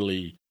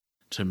really,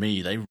 to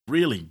me, they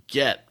really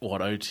get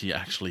what OT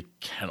actually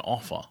can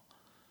offer.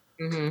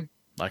 Mm-hmm.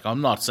 Like,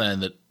 I'm not saying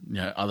that, you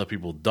know, other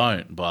people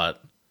don't,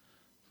 but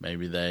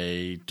maybe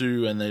they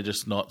do and they're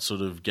just not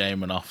sort of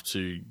game enough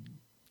to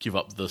give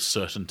up the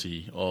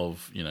certainty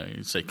of, you know,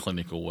 say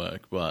clinical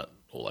work, or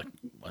like,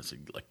 I say,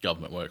 like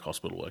government work,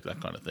 hospital work,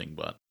 that kind of thing.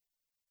 But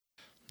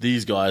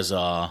these guys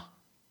are,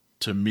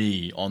 to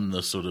me, on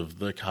the sort of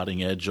the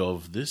cutting edge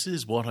of this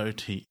is what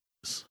OT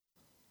is.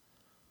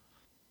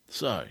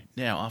 So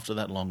now, after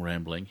that long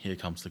rambling, here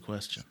comes the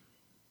question.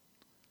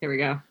 Here we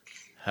go.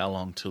 How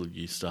long till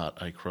you start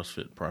a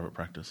CrossFit private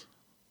practice?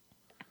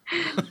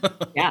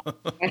 Yeah.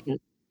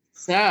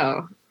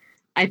 So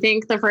I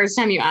think the first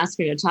time you asked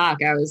me to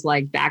talk, I was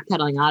like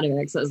backpedaling out of it.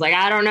 Because I was like,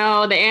 I don't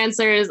know the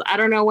answers. I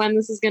don't know when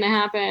this is going to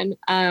happen.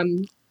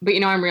 But, you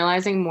know, I'm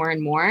realizing more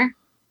and more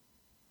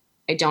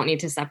I don't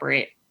need to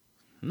separate.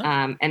 No.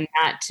 And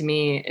that to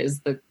me is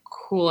the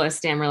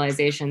coolest damn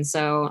realization.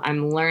 So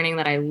I'm learning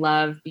that I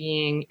love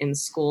being in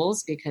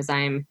schools because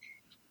I'm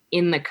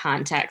in the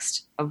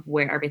context of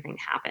where everything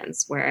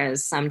happens.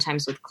 Whereas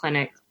sometimes with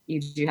clinic, you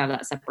do have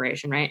that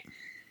separation, right?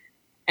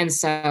 And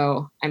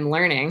so I'm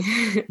learning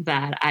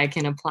that I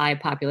can apply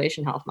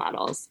population health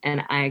models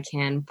and I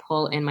can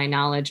pull in my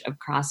knowledge of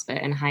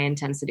CrossFit and high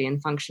intensity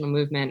and functional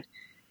movement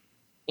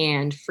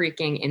and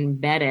freaking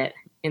embed it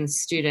in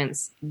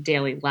students'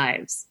 daily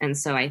lives. And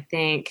so I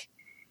think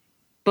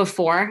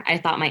before, I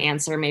thought my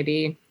answer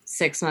maybe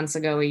 6 months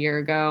ago, a year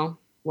ago,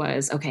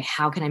 was, okay,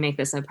 how can I make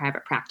this a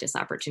private practice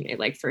opportunity?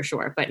 Like, for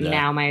sure. But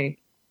now my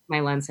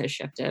lens has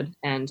shifted.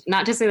 And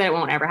not to say that it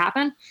won't ever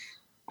happen,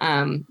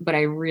 but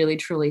I really,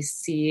 truly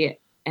see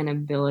an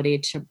ability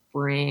to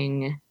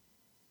bring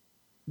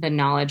the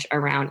knowledge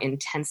around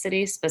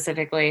intensity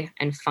specifically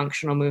and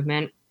functional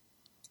movement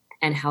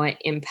and how it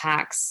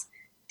impacts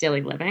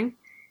daily living,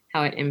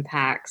 how it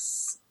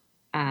impacts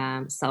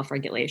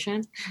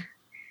self-regulation,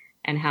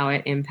 and how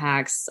it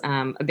impacts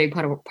a big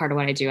part of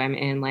what I do. I'm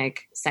in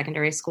like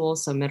secondary school,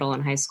 so middle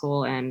and high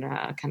school, and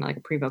kind of like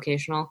a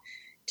pre-vocational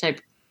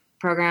type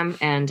program,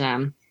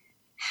 and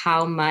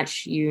how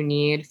much you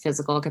need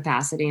physical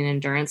capacity and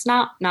endurance.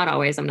 Not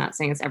always, I'm not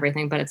saying it's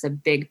everything, but it's a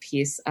big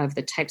piece of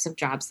the types of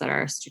jobs that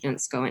our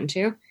students go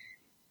into.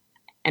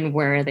 And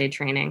where are they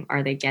training?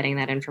 Are they getting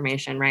that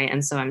information, right?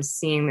 And so I'm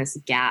seeing this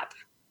gap.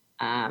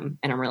 And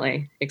I'm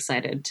really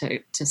excited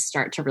to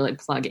start to really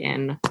plug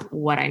in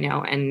what I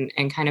know and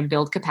kind of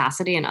build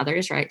capacity in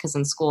others, right? Because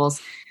in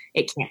schools,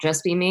 it can't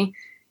just be me.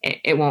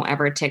 It won't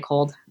ever take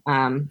hold.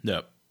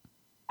 Yep.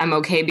 I'm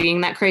okay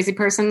being that crazy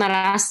person that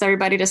asks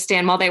everybody to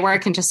stand while they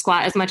work and to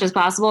squat as much as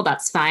possible.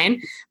 That's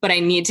fine. But I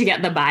need to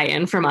get the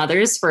buy-in from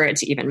others for it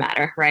to even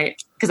matter, right?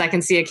 Because I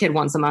can see a kid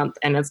once a month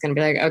and it's going to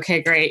be like,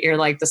 okay, great. You're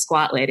like the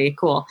squat lady.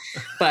 Cool.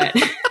 But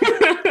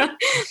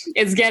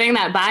it's getting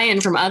that buy-in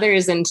from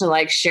others and to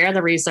like share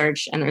the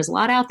research. And there's a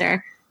lot out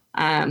there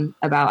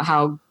about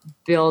how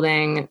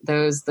building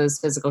those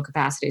physical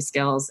capacity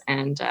skills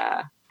and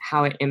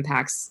how it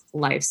impacts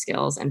life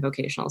skills and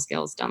vocational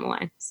skills down the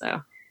line.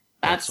 So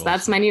that's awesome.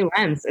 That's my new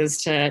lens,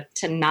 is to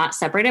not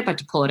separate it, but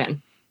to pull it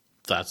in.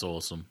 That's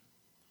awesome.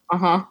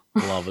 Love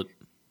it.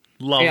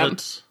 Love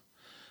it.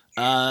 Is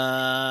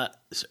there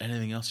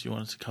anything else you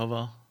wanted to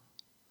cover?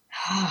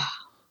 I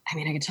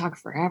mean, I could talk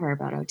forever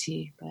about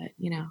OT, but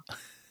you know.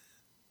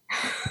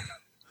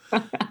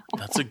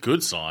 That's a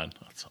good sign.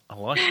 I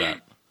like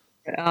that.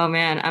 Oh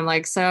man, I'm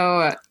like,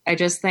 so I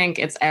just think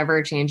it's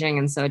ever changing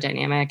and so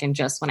dynamic. And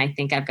just when I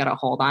think I've got a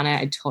hold on it,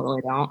 I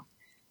totally don't.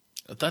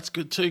 That's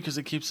good too, because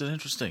it keeps it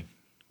interesting.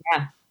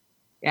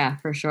 Yeah,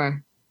 for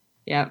sure.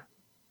 Yep. I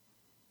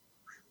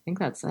think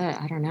that's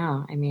it. I don't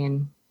know. I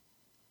mean,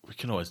 we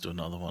can always do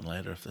another one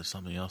later if there's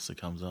something else that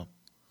comes up.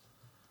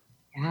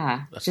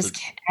 Yeah,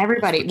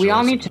 everybody. We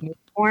all need to move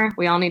more.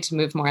 We all need to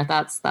move more.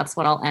 That's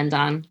what I'll end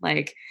on.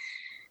 Like,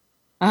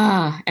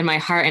 and my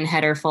heart and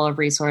head are full of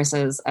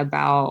resources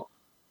about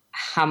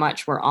how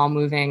much we're all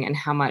moving and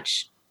how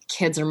much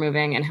kids are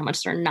moving and how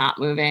much they're not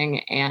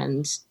moving.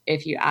 And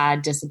if you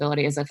add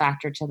disability as a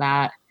factor to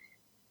that,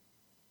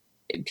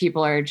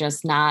 people are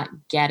just not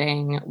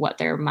getting what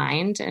their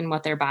mind and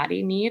what their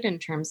body need in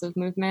terms of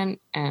movement.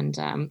 And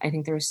I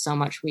think there's so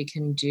much we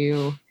can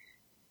do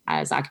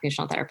as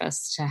occupational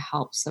therapists to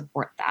help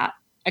support that.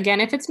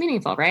 Again, if it's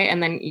meaningful, right?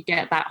 And then you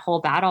get that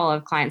whole battle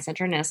of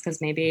client-centeredness because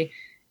maybe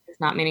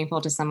it's not meaningful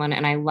to someone.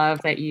 And I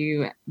love that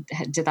you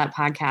did that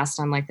podcast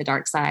on like the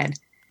dark side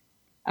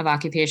of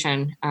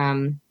occupation.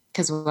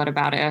 Because what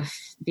about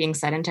if being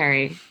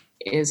sedentary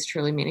is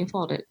truly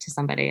meaningful to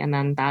somebody? And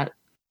then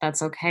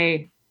that's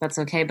okay. That's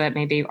okay. But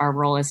maybe our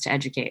role is to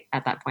educate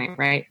at that point,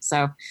 right?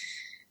 So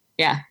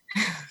yeah,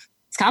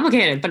 it's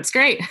complicated, but it's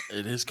great.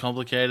 It is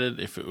complicated.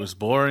 If it was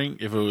boring,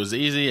 if it was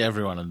easy,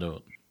 everyone would do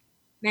it.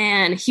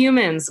 Man,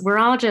 humans, we're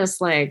all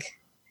just like,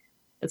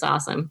 it's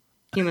awesome.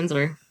 Humans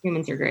are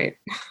great.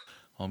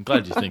 Well, I'm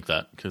glad you think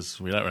that because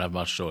we don't have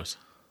much choice.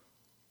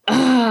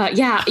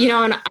 Yeah,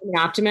 I'm an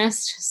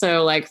optimist,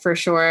 so like for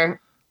sure,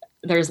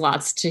 there's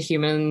lots to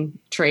human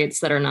traits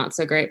that are not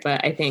so great,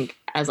 but I think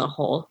as a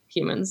whole,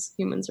 humans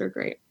are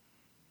great.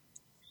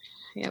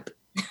 Yep.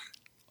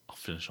 I'll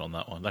finish on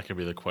that one. That could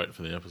be the quote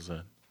for the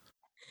episode.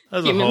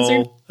 As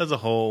a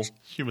whole,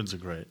 humans are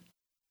great.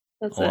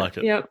 I like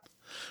it. Yep.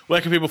 Where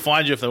can people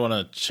find you if they want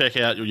to check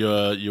out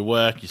your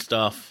work, your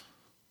stuff?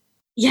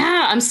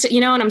 Yeah, I'm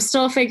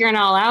still figuring it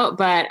all out.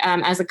 But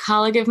as a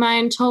colleague of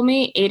mine told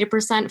me,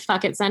 80%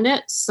 fuck it, send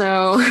it.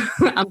 So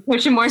I'm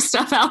pushing more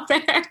stuff out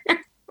there.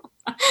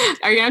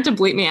 Are you going to have to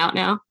bleep me out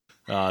now?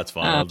 It's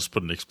fine. I'll just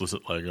put an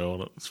explicit logo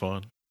on it. It's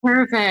fine.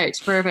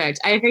 Perfect.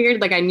 I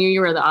figured I knew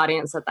you were the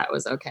audience that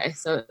was okay.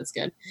 So it's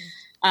good.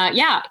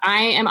 Yeah,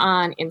 I am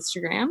on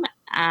Instagram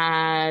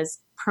as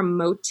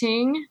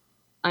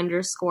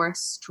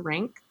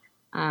promoting_strength.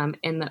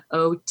 And the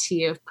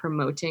OT of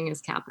promoting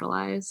is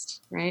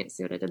capitalized, right?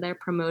 See what I did there?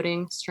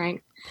 Promoting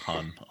strength.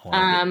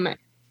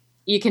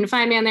 You can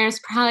find me on there. It's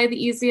probably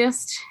the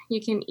easiest.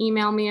 You can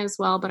email me as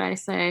well, but I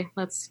say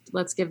let's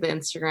give the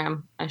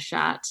Instagram a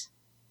shot.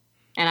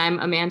 And I'm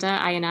Amanda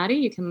Iannotti.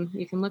 You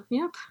can look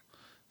me up.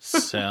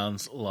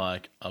 Sounds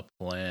like a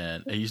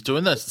plan. Are you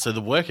doing that? So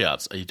the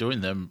workouts, are you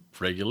doing them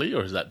regularly,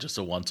 or is that just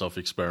a once-off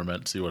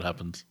experiment? See what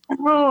happens.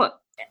 Oh,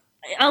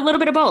 a little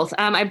bit of both.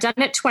 I've done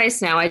it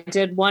twice now. I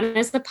did one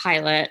as the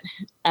pilot,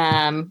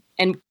 and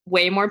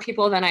way more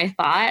people than I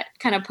thought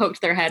kind of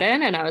poked their head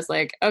in. And I was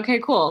like, okay,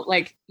 cool.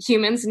 Like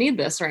humans need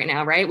this right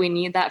now, right? We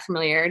need that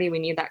familiarity. We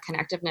need that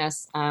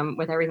connectiveness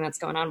with everything that's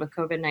going on with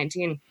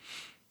COVID-19.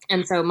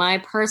 And so my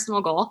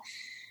personal goal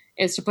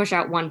is to push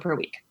out one per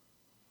week.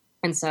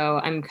 And so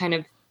I'm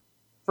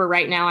for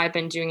right now, I've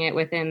been doing it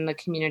within the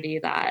community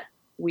that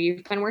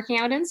we've been working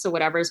out in. So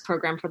whatever is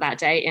programmed for that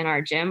day in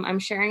our gym, I'm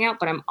sharing out,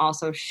 but I'm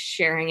also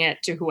sharing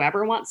it to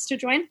whoever wants to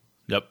join.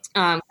 Yep.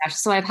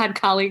 So I've had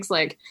colleagues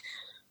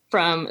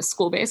from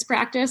school-based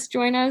practice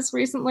join us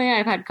recently.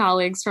 I've had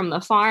colleagues from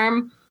the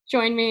farm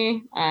join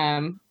me.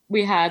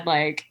 We had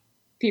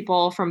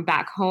people from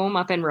back home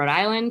up in Rhode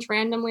Island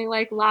randomly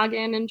log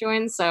in and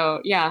join.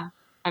 So yeah,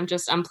 I'm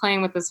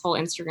playing with this whole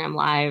Instagram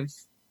Live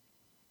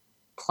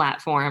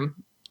platform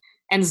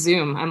and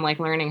Zoom. I'm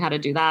learning how to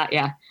do that.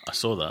 Yeah. I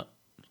saw that.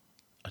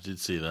 I did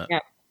see that. Yeah.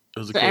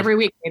 Every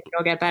week maybe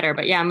it'll get better.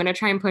 But yeah, I'm going to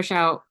try and push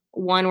out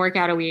one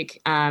workout a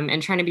week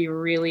and trying to be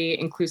really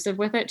inclusive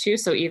with it too.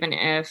 So even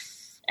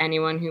if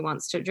anyone who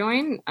wants to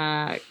join,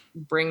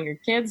 bring your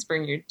kids,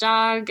 bring your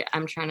dog.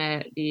 I'm trying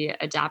to be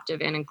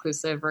adaptive and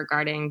inclusive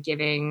regarding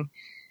giving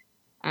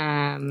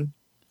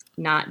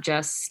not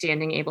just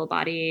standing able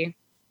body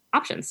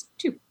options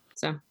too.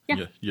 So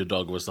yeah. Your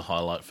dog was the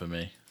highlight for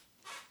me.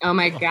 Oh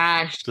my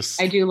gosh.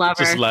 Just, I do love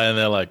just her. laying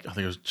there like, I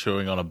think it was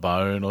chewing on a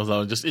bone or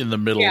something, just in the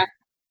middle. Yeah.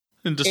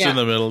 And just Yeah. in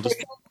the middle, just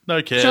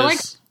no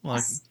cares.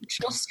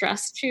 She'll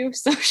stress chew.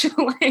 So she'll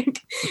like,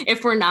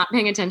 if we're not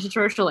paying attention to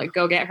her, she'll like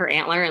go get her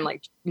antler and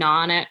like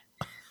gnaw on it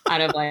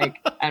out of like,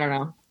 I don't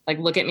know, like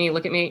look at me,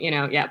 you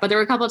know? Yeah. But there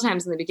were a couple of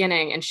times in the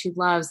beginning and she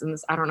loves, and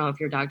this, I don't know if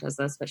your dog does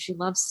this, but she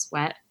loves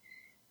sweat.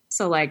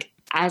 So like,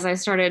 as I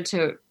started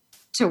to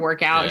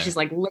work out, she's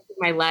like licking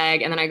my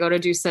leg, and then I go to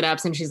do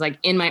sit-ups and she's like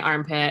in my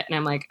armpit, and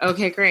I'm like,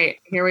 okay, great.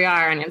 Here we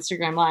are on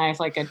Instagram Live,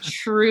 like a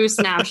true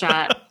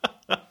snapshot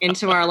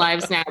into our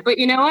lives now. But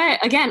you know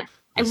what? Again,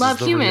 I love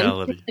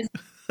humans.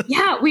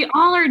 Yeah, we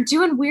all are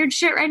doing weird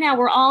shit right now.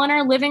 We're all in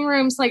our living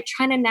rooms, like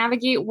trying to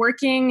navigate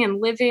working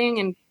and living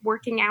and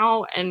working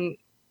out and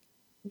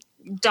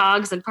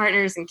dogs and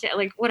partners and kids,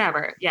 like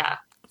whatever. Yeah.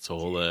 It's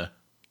all there.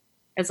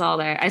 It's all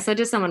there. I said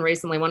to someone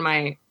recently, one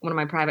of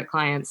my private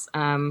clients,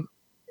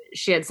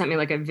 she had sent me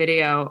like a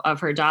video of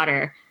her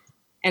daughter.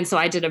 And so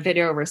I did a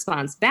video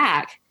response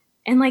back,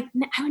 and like,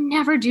 I would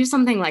never do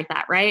something like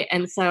that. Right.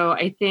 And so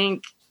I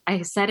think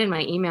I said in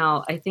my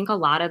email, I think a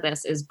lot of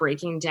this is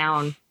breaking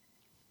down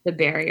the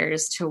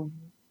barriers to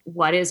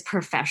what is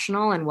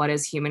professional and what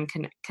is human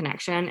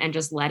connection, and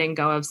just letting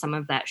go of some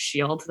of that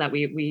shield that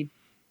we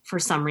for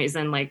some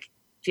reason, like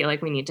feel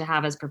like we need to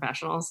have as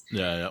professionals.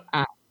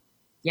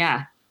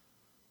 Yeah.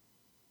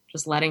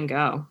 Just letting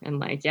go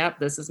and like, yep,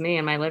 this is me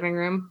in my living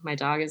room. My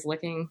dog is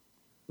licking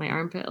my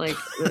armpit. Like,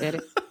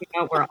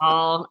 we're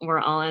all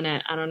in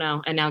it. I don't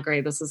know. And now,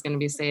 great, this is going to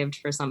be saved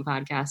for some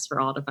podcast for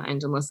all to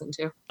find and listen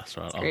to. That's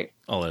right.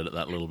 I'll edit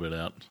that little bit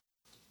out.